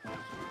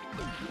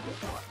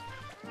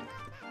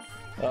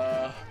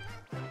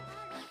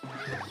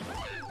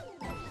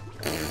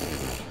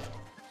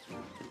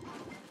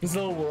 This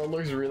little world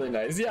looks really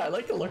nice. Yeah, I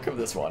like the look of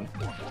this one.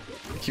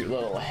 Cute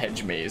little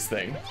hedge maze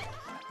thing.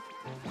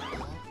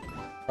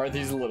 Are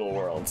these little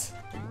worlds?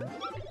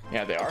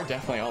 Yeah, they are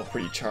definitely all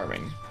pretty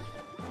charming,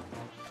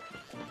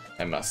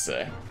 I must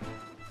say.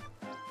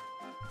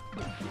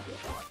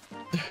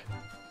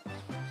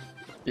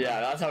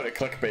 Yeah, that's how to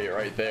clickbait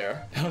right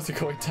there. How's it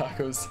going,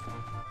 tacos?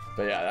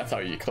 But yeah, that's how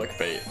you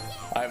clickbait.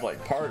 I have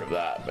like part of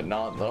that, but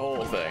not the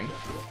whole thing.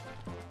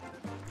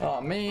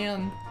 Oh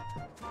man.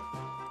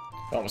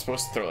 Oh, I'm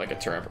supposed to throw like a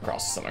turnip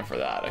across something for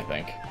that, I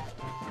think.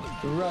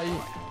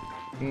 Right.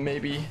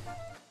 Maybe.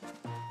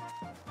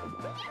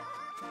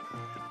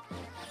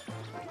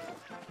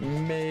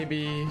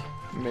 Maybe.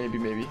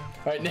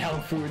 Alright, now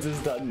Foods is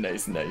done.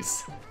 Nice,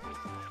 nice.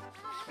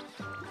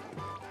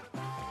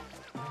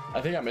 I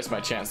think I missed my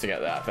chance to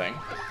get that thing.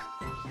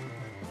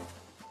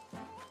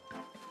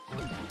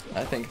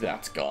 I think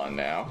that's gone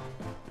now.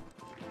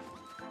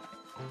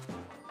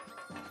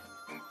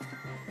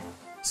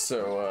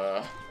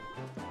 So,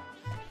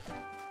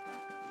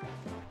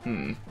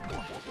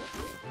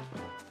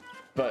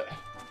 But...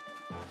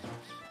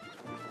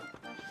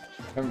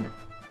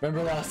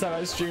 Remember last time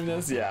I streamed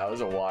this? Yeah, it was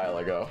a while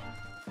ago.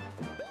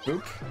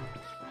 Boop.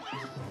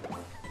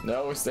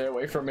 No, stay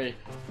away from me.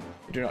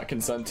 I do not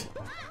consent.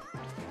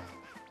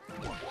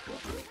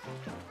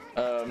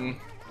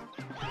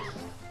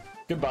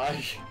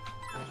 Goodbye.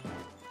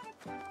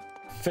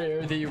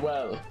 Fare thee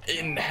well.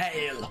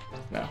 Inhale.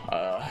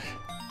 No,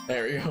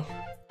 there we go.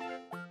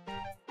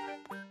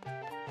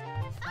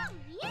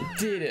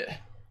 Did it.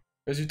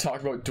 As you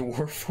talk about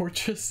Dwarf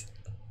Fortress.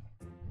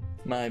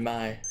 My.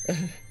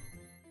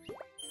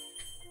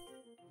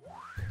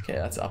 Okay,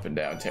 that's Up and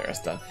Down Terrace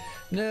done.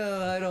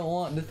 No, I don't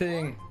want the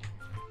thing.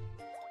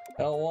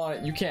 I don't want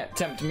it. You can't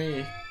tempt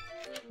me,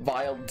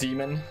 vile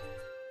demon.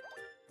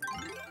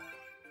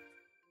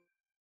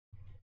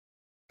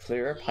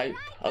 Clear pipe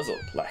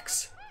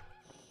puzzleplex.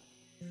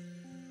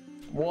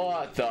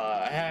 What the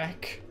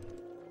heck?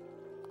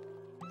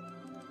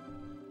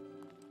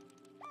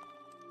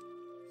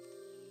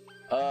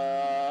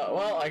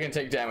 Well, I can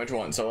take damage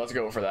once, so let's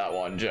go for that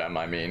one gem,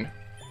 I mean,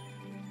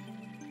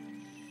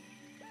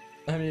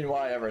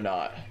 why ever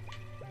not?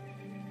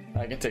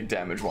 I can take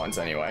damage once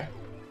anyway.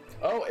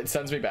 Oh, it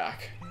sends me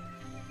back.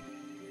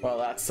 Well,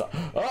 that's...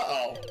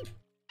 Uh-oh!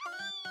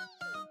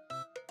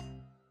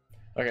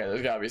 Okay,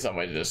 there's gotta be some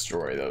way to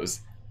destroy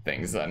those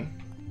things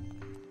then.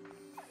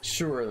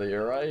 Surely,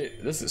 right?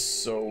 This is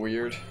so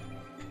weird.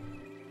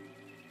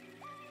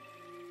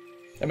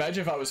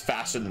 Imagine if I was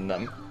faster than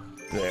them.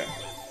 There.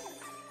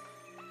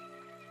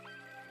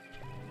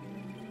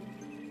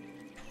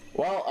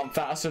 Well, I'm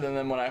faster than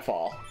them when I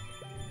fall.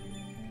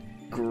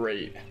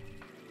 Great.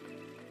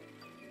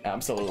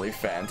 Absolutely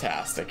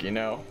fantastic, you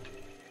know?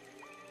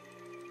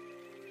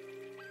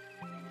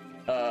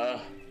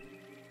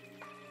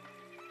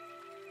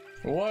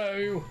 What are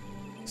you?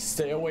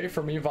 Stay away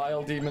from me,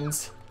 vile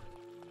demons.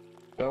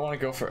 Do I want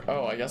to go for...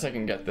 Oh, I guess I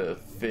can get the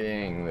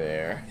thing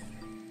there.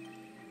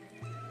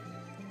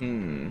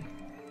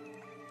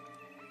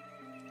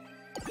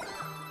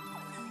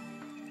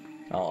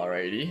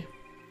 Alrighty.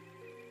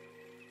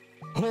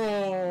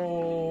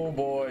 Oh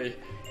boy.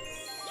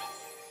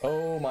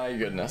 Oh my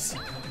goodness.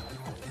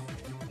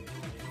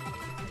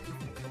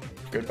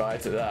 Goodbye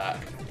to that.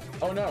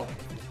 Oh no.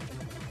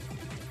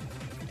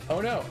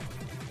 Oh no.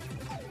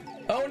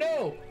 Oh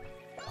no.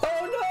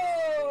 Oh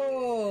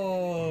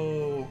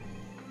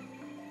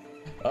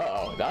no.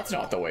 Uh-oh, that's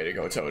not the way to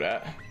go,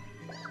 Toadette.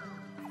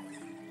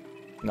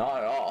 Not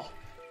at all.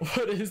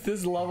 What is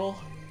this level?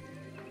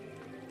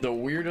 The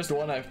weirdest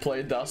one I've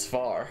played thus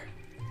far.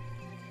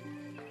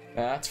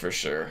 That's for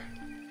sure.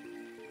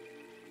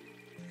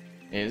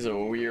 It is a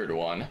weird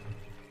one.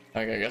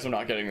 Okay, I guess I'm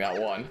not getting that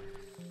one.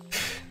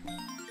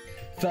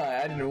 Fine,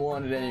 I didn't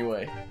want it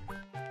anyway.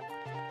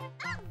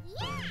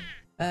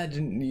 I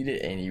didn't need it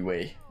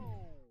anyway.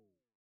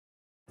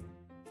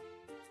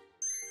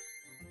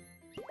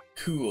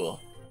 Cool.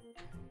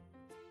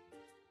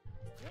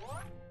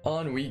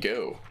 On we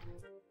go.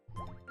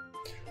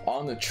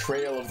 On the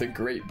trail of the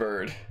great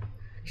bird.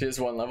 Here's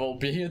one level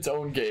being its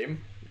own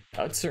game.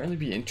 That would certainly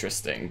be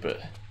interesting, but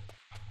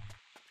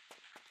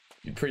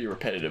be pretty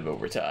repetitive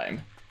over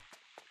time.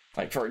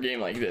 Like for a game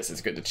like this,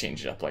 it's good to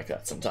change it up like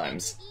that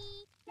sometimes.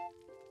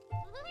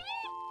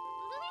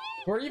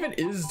 Where even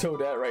is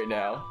Toadette right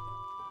now?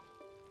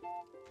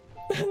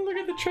 Look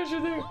at the treasure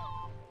there.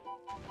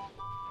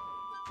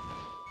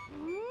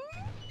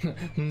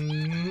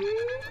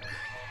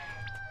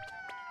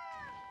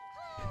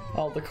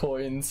 All the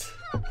coins.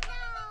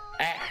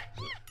 Ah.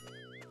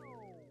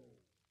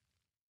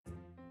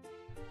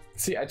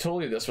 See, I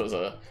told you this was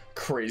a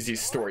crazy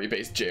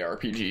story-based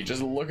JRPG.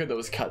 Just look at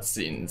those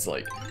cutscenes.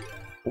 Like,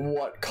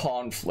 what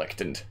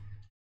conflict and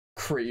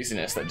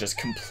craziness that just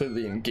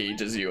completely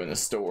engages you in the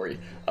story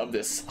of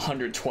this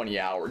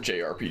 120-hour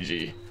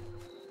JRPG.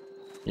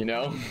 You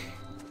know?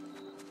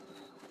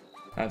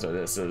 That's what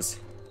this is.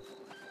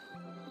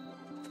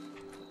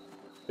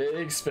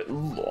 Big spit.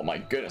 Oh my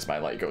goodness, my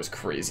light goes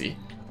crazy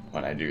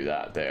when I do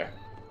that there.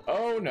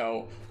 Oh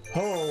no.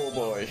 Oh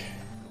boy.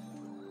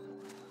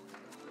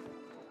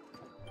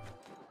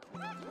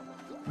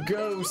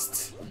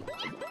 Ghosts.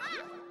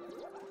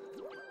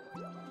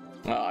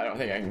 Oh, I don't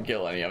think I can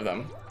kill any of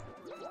them.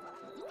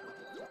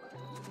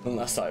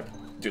 Unless I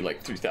do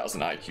like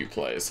 3000 IQ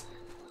plays.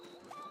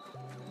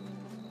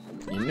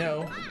 You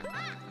know.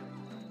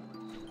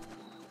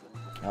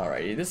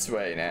 Alrighty, this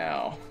way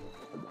now.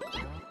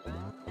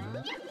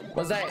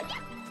 What's that?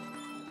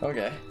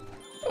 Okay.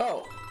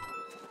 Oh!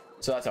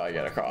 So that's how I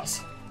get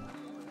across.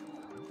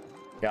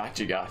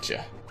 Gotcha,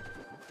 gotcha.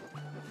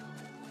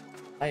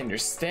 I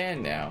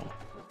understand now.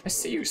 I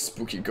see you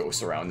spooky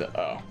ghosts around the—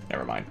 oh,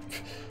 never mind.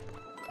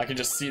 I can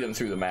just see them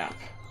through the map.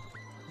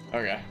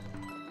 Okay.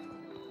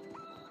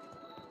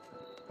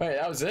 Wait,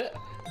 that was it?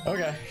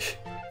 Okay.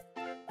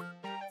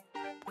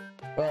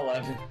 Well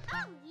then.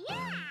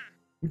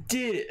 We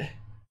did it!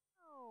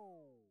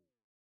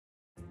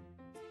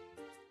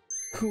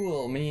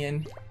 Cool,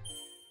 man.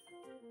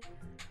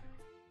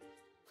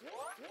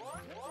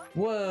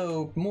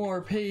 Whoa,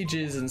 more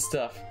pages and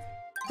stuff.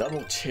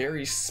 Double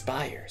cherry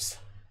spires.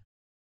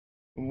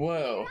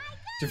 Whoa.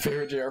 Your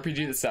favorite JRPG,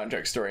 the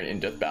soundtrack story and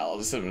in-depth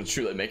battles will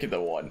truly make it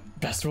the one.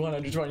 Best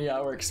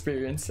 120-hour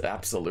experience?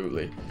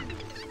 Absolutely.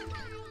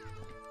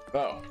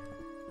 Oh.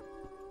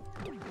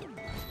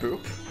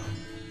 Boop.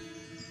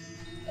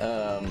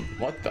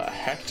 What the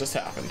heck just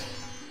happened?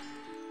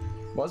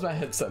 Why was my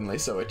head suddenly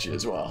so itchy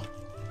as well?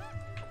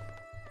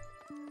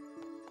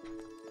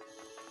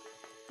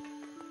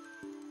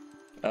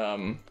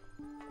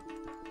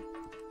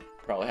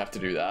 Probably have to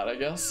do that, I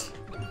guess.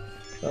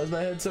 Why is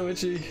my head so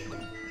itchy?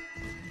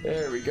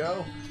 There we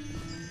go.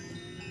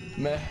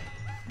 Meh.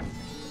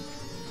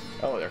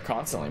 Oh, they're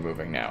constantly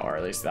moving now, or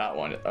at least that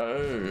one.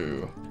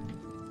 Oh.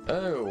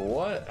 Oh,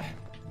 what?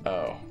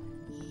 Oh.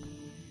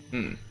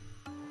 Hmm.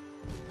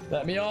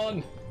 Let me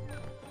on.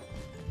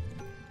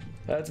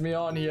 That's me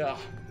on here.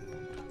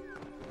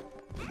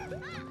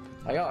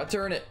 I gotta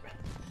turn it.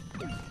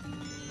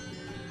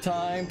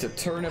 Time to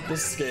turn up the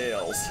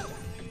scales.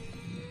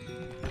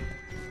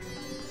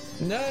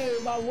 No,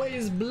 my way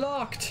is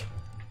blocked.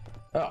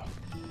 Oh.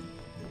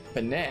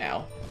 But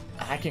now,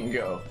 I can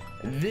go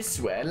this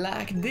way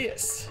like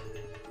this.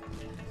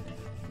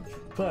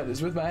 What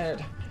is with my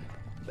head?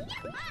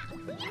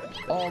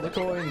 All the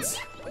coins.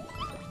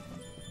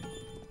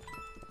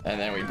 And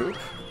then we boop.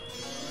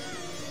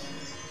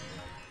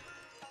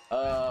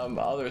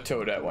 Other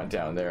Toadette went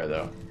down there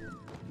though.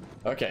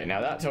 Okay,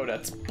 now that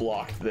Toadette's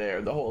blocked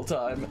there the whole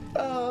time.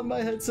 Ah,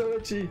 my head's so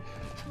itchy.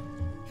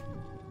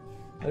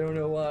 I don't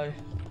know why.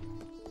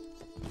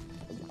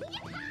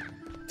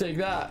 Take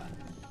that.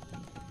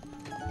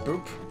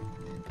 Boop.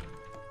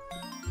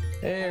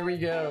 There we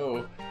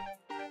go.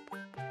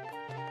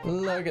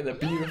 Look at the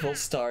beautiful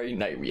starry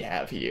night we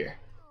have here.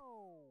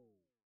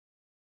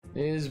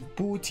 It is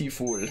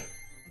beautiful.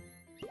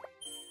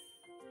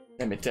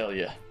 Let me tell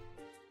you.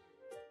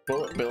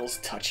 Bullet Bill's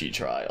Touchy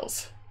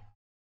Trials.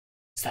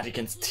 Is that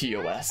against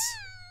TOS?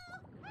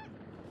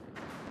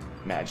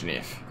 Imagine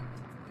if.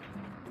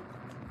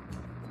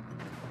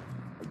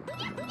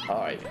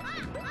 Alright.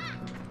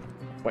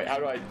 Wait, how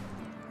do I...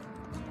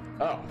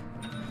 Oh.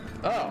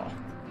 Oh.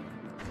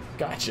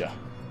 Gotcha.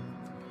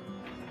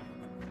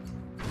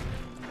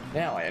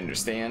 Now I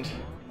understand.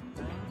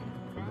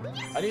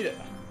 I need it.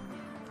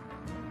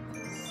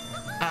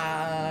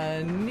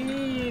 I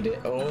need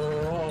it.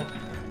 Oh.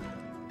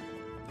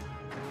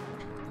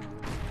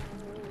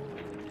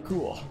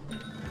 Cool.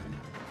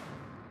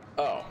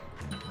 Oh.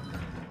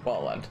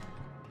 Well then.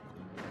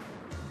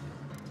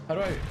 How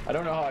do I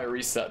don't know how I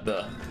reset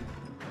the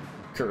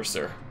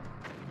cursor.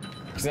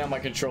 Because now my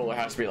controller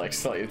has to be like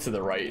slightly to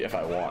the right if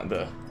I want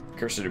the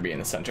cursor to be in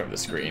the center of the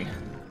screen.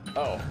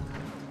 Oh.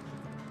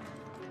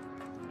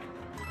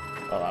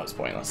 Oh, that was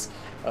pointless.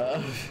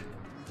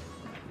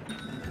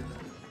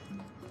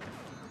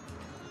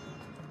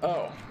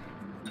 Oh.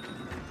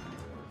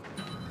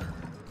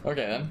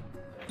 Okay then.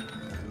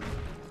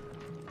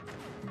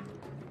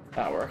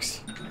 That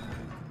works.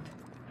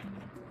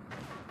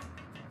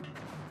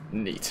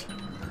 Neat.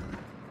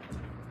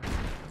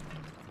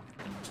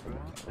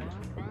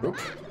 Oop.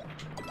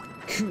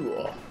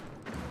 Cool.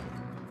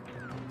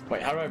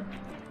 Wait, how do I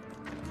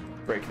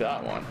break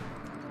that one?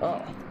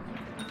 Oh.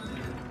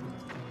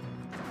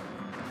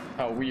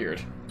 How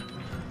weird.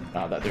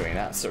 Not that doing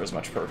that serves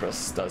much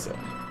purpose, does it?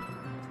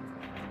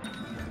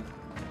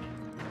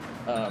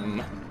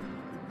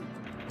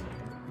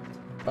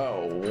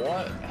 Oh,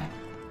 what?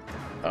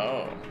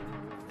 Oh.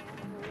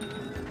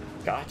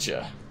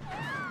 Gotcha.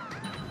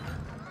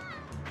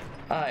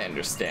 I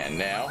understand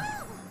now.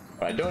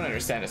 What I don't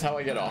understand is how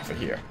I get off of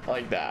here. I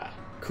like that.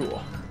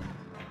 Cool.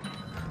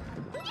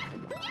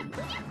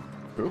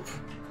 Oop.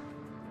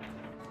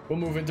 We'll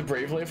move into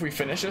Bravely if we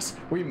finish this.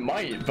 We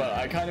might, but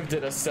I kind of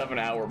did a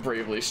 7-hour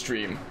Bravely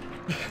stream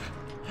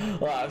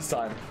last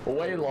time.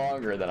 Way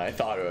longer than I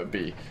thought it would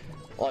be.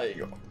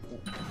 Like,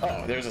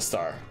 oh, there's a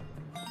star.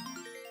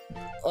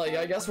 Like,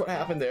 I guess what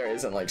happened there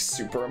isn't like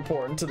super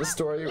important to the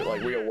story.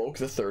 Like, we awoke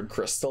the third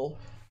crystal.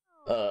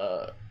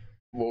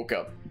 Woke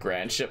up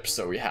Grand Ship,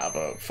 so we have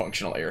a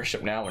functional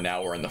airship now, and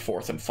now we're in the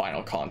fourth and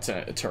final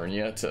continent,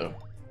 Eternia, to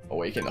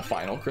awaken the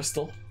final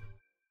crystal.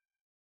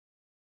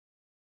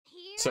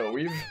 So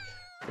we've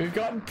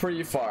gotten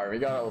pretty far. We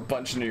got a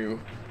bunch of new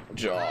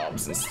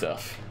jobs and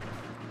stuff.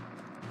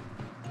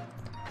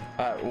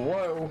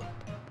 Whoa,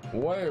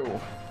 whoa,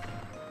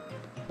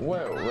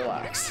 whoa,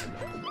 relax.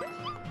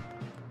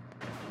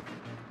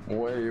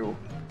 Whoa.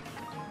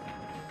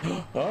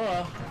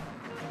 Ah,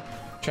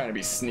 trying to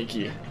be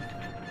sneaky.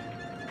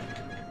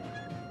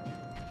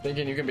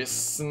 Thinking you can be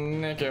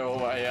sneaky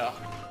over here.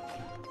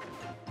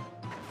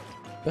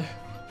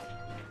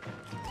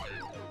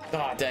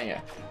 Ah, dang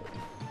it.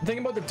 The thing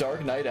about the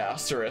Dark Knight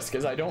asterisk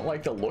is I don't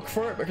like to look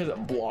for it because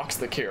it blocks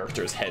the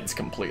characters' heads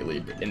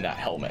completely in that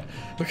helmet.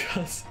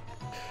 Because,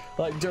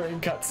 like, during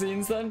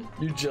cutscenes then,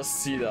 you just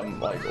see them,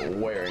 like,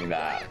 wearing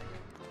that.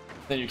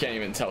 Then you can't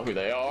even tell who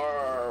they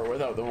are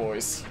without the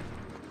voice.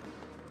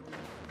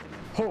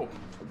 Oh.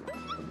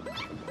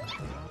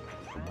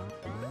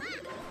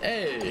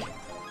 Hey.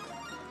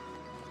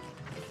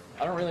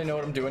 I don't really know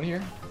what I'm doing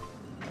here.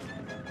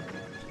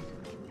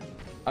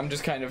 I'm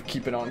just kind of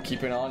keeping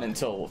on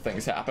until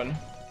things happen.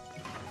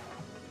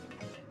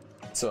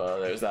 So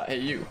there's that. Hey,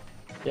 you.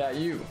 Yeah,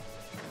 you.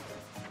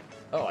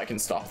 Oh, I can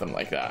stop them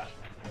like that.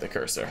 The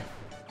cursor.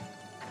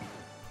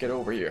 Get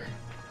over here.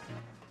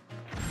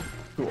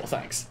 Cool,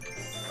 thanks.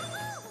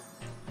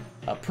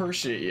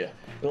 Appreciate you.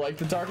 Like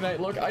the Dark Knight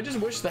look, I just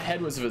wish the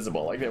head was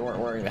visible, like they weren't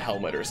wearing the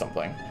helmet or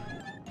something.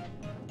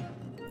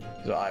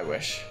 So I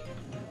wish.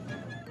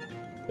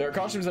 There are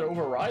costumes that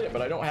override it,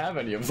 but I don't have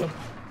any of them.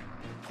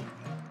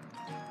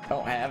 I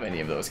don't have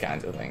any of those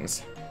kinds of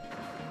things.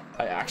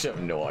 I actually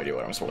have no idea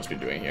what I'm supposed to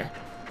be doing here.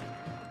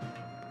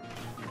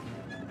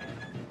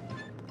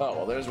 Oh,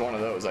 well, there's one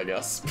of those, I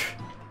guess.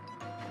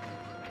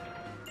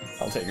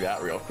 I'll take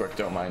that real quick,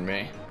 don't mind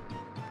me.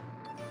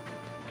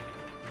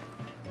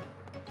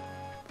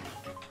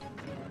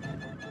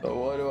 But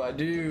what do I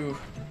do?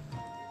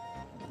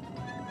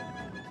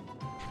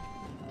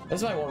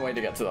 That's my one way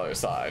to get to the other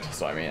side,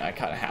 so I mean, I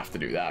kind of have to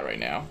do that right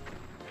now.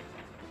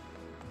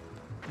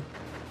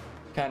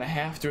 Kind of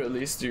have to at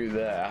least do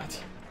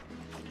that.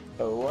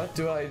 But what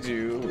do I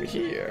do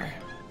here?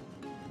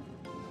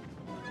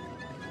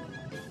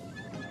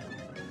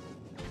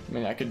 I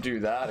mean, I could do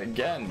that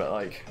again, but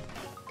like,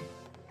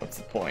 what's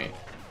the point?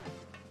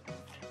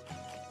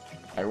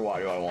 Like, why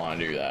do I want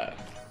to do that?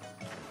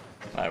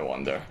 I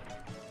wonder.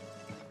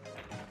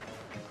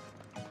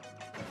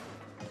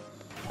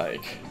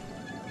 Like...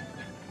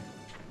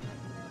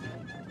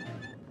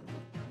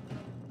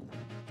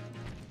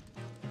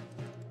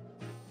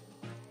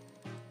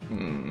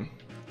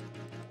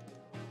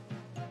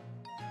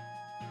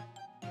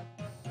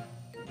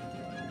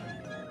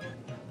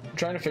 I'm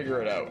trying to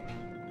figure it out.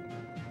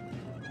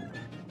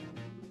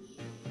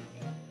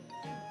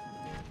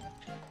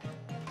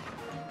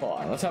 Hold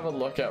on, let's have a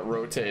look at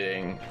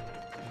rotating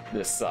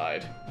this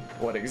side.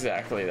 What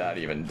exactly that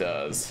even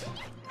does.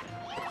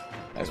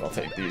 Might as well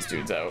take these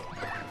dudes out.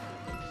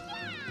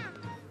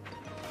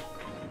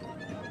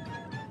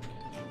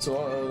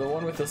 So the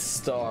one with the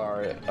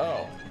star,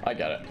 oh, I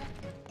get it.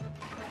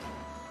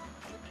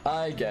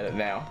 I get it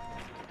now.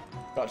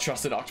 Got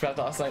trusted Octopath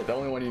last night. The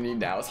only one you need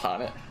now is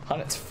Hanet.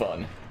 Hanet's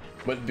fun.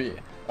 With B.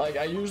 Like,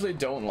 I usually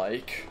don't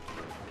like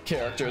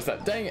characters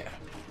that, dang it,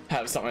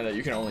 have something that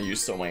you can only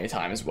use so many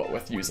times, what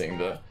with using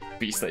the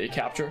beast that you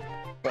capture.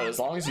 But as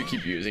long as you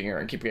keep using her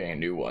and keep getting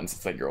new ones,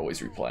 it's like you're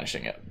always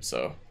replenishing it.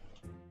 So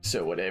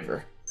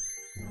whatever.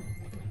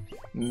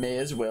 May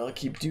as well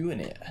keep doing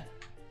it.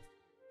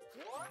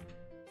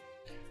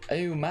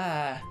 Oh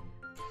my.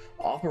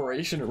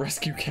 Operation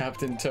Rescue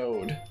Captain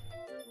Toad.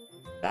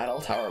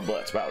 Battle Tower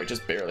Blitz. Wow, we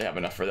just barely have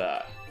enough for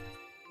that.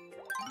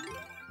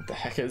 What the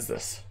heck is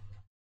this?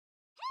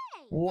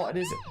 What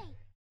is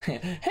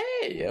it?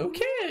 Hey,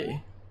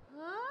 okay.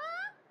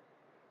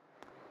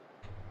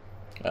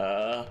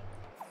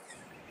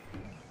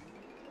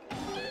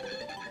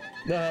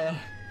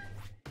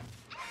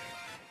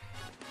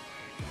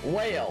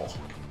 Whale.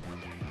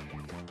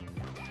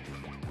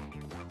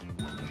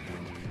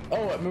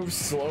 Oh, it moves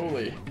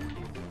slowly.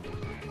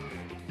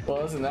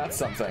 Well, isn't that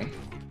something?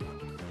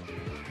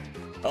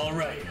 All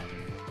right,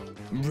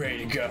 I'm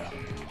ready to go.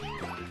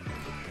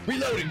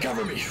 Reloading,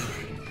 cover me.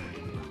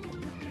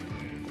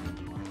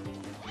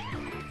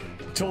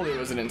 Told you it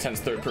was an intense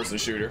third-person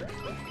shooter.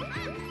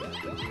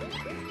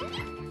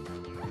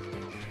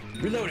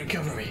 Reloading,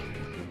 cover me.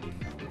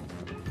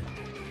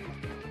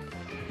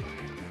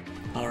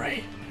 All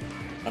right,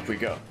 up we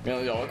go.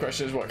 The only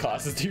question is, what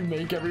classes do you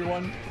make,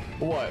 everyone?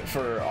 What,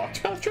 for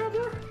Octopath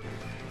Traveler?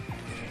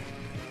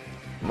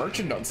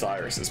 Merchant on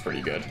Cyrus is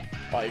pretty good.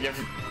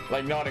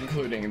 Like, not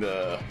including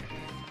the,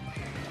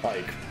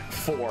 like,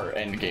 4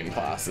 endgame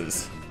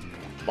classes.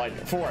 Like,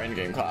 4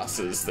 endgame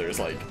classes, there's,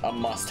 like, a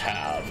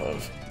must-have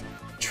of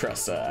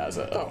Tressa as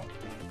a... Oh.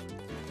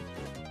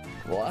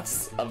 Well,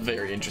 that's a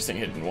very interesting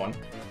hidden one.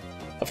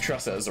 Of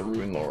Tressa as a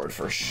Rune Lord,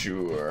 for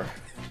sure.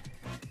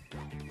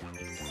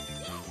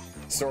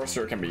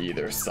 Sorcerer can be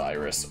either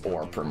Cyrus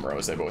or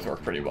Primrose. They both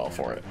work pretty well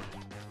for it.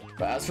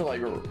 But as for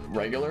like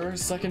regular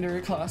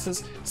secondary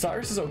classes,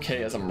 Cyrus is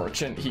okay as a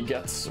merchant. He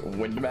gets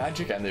wind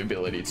magic and the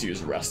ability to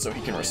use rest so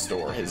he can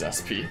restore his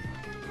SP.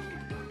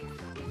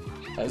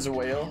 As a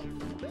whale,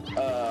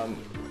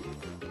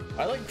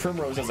 I like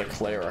Primrose as a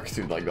cleric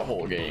through like the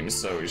whole game,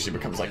 so she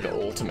becomes like the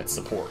ultimate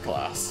support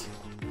class.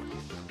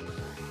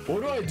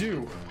 What do I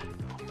do?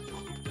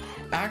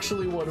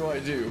 Actually, what do I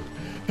do?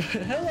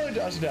 Hello,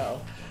 Josh Dow.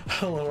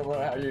 Hello,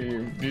 how are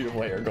you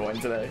beautiful hair going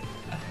today?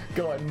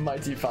 Going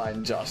mighty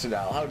fine, Josh and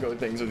Al. How go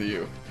things with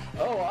you?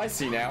 Oh, I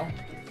see now.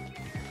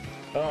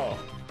 Oh,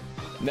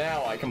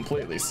 now I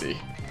completely see.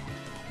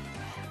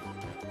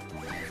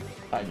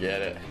 I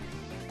get it.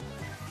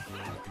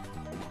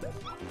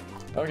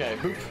 Okay,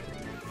 boop.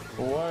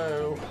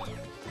 Whoa.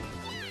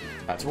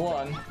 That's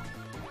one.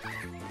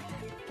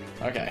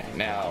 Okay,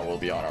 now we'll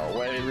be on our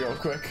way real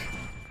quick.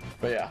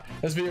 But yeah,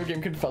 this video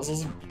game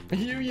confuzzles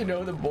you, you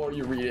know, the more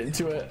you read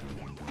into it.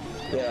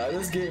 Yeah,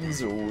 this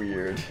game's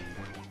weird.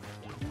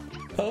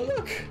 Oh,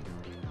 look!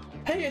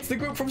 Hey, it's the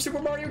group from Super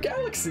Mario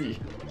Galaxy!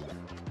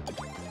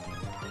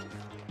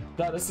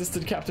 That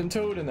assisted Captain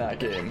Toad in that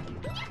game.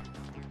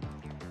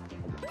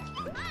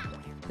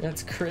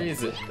 That's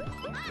crazy.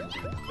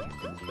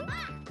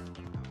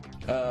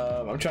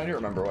 I'm trying to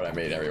remember what I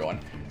made, everyone.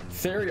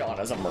 Therion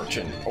as a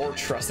merchant, or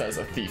Tressa as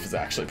a thief is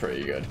actually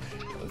pretty good.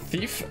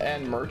 Thief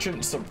and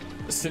merchant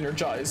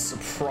synergize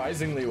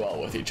surprisingly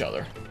well with each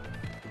other.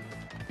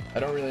 I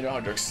don't really know how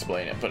to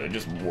explain it, but it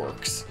just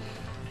works.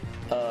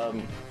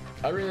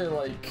 I really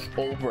like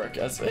Olbrich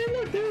as... Hey,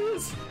 look, there it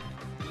is!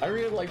 I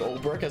really like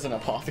Olbrich as an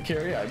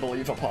apothecary. I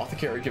believe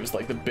apothecary gives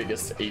like the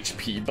biggest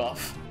HP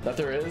buff that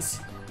there is.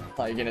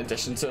 Like in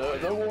addition to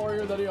the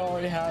warrior that he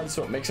already had,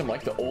 so it makes him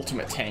like the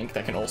ultimate tank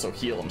that can also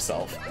heal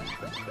himself.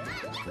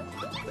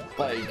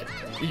 Like,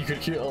 he could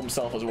heal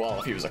himself as well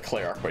if he was a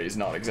cleric, but he's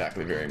not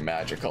exactly very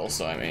magical,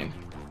 so I mean...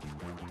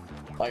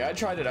 Like, I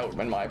tried it out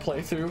in my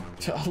playthrough.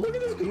 Look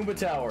at this Goomba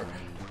Tower!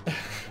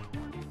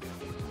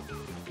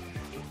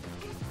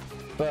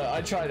 But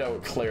I tried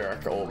out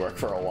Cleric Olbrich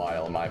for a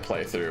while in my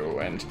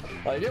playthrough, and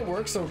like it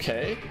works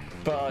okay,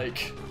 but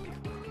like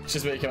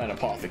just make him an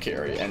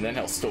apothecary and then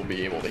he'll still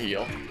be able to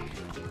heal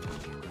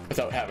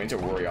without having to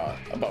worry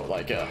about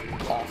like a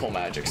awful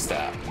magic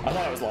stat. I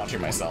thought I was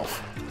launching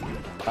myself.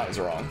 I was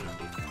wrong.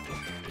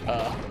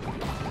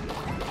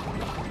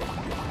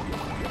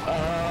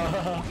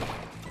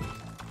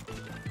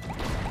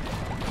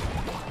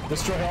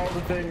 Destroy all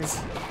the things,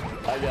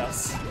 I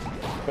guess.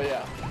 But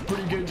yeah,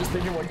 pretty good just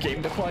thinking what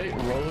game to play.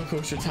 Roller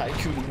Coaster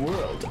Tycoon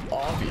World,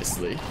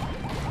 obviously.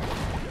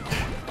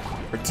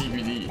 Or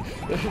TBD.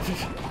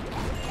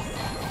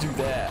 Do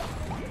that.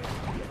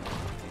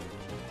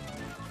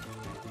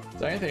 Is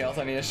there anything else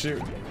I need to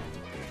shoot?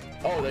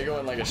 Oh, they go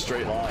in like a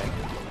straight line.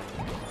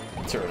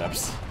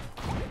 Turnips.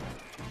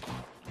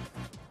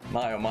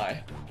 My oh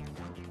my.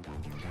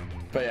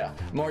 But yeah,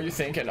 more you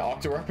think an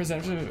Octo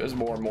representative is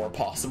more and more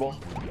possible.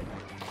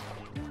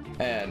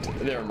 And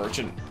they're a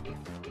merchant.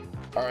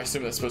 Or I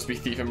assume that's supposed to be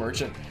thief and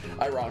merchant.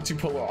 Ironic, two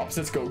polar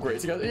opposites go great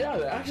together. Yeah,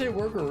 they actually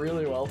work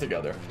really well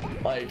together.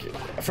 Like,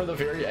 for the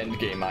very end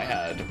game, I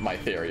had my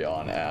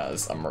Therion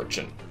as a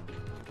merchant.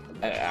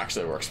 And it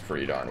actually works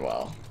pretty darn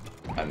well,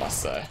 I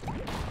must say.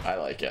 I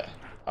like it.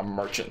 A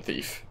merchant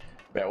thief.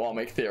 But I won't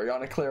make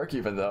Therion a cleric,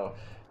 even though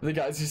the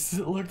guys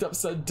who looked up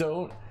said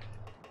don't.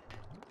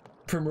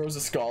 Primrose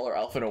a scholar,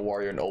 Alphen a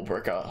warrior, and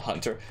Ulbrich a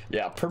hunter.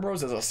 Yeah,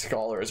 Primrose as a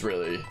scholar is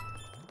really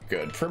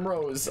good.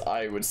 Primrose,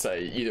 I would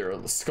say either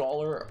a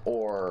scholar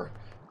or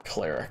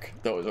cleric.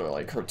 Those are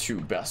like her two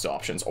best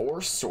options.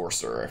 Or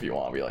sorcerer if you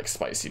want to be like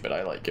spicy, but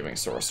I like giving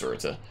sorcerer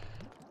to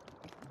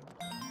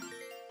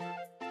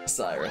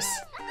Cyrus.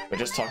 But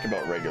just talking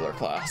about regular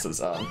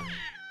classes,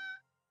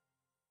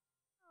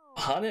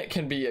 Hunnet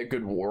can be a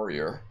good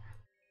warrior.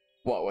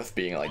 What with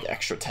being like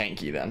extra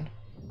tanky then.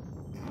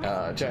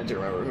 Trying to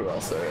remember who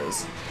else there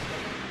is.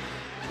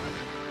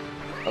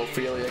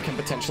 Ophelia can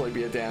potentially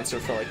be a dancer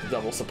for like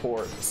double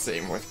support.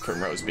 Same with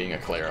Primrose being a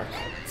cleric.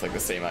 It's like the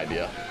same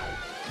idea.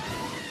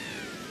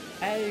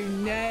 Oh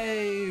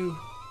no!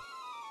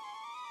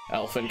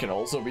 Alphen can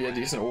also be a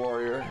decent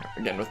warrior,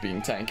 again with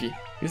being tanky.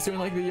 He's doing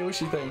like the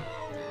Yoshi thing.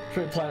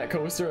 For Planet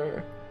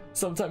Coaster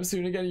sometime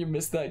soon again. You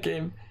missed that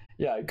game.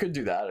 Yeah, I could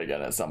do that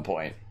again at some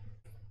point.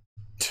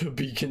 To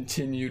be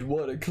continued.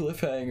 What a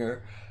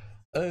cliffhanger.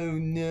 Oh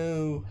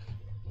no.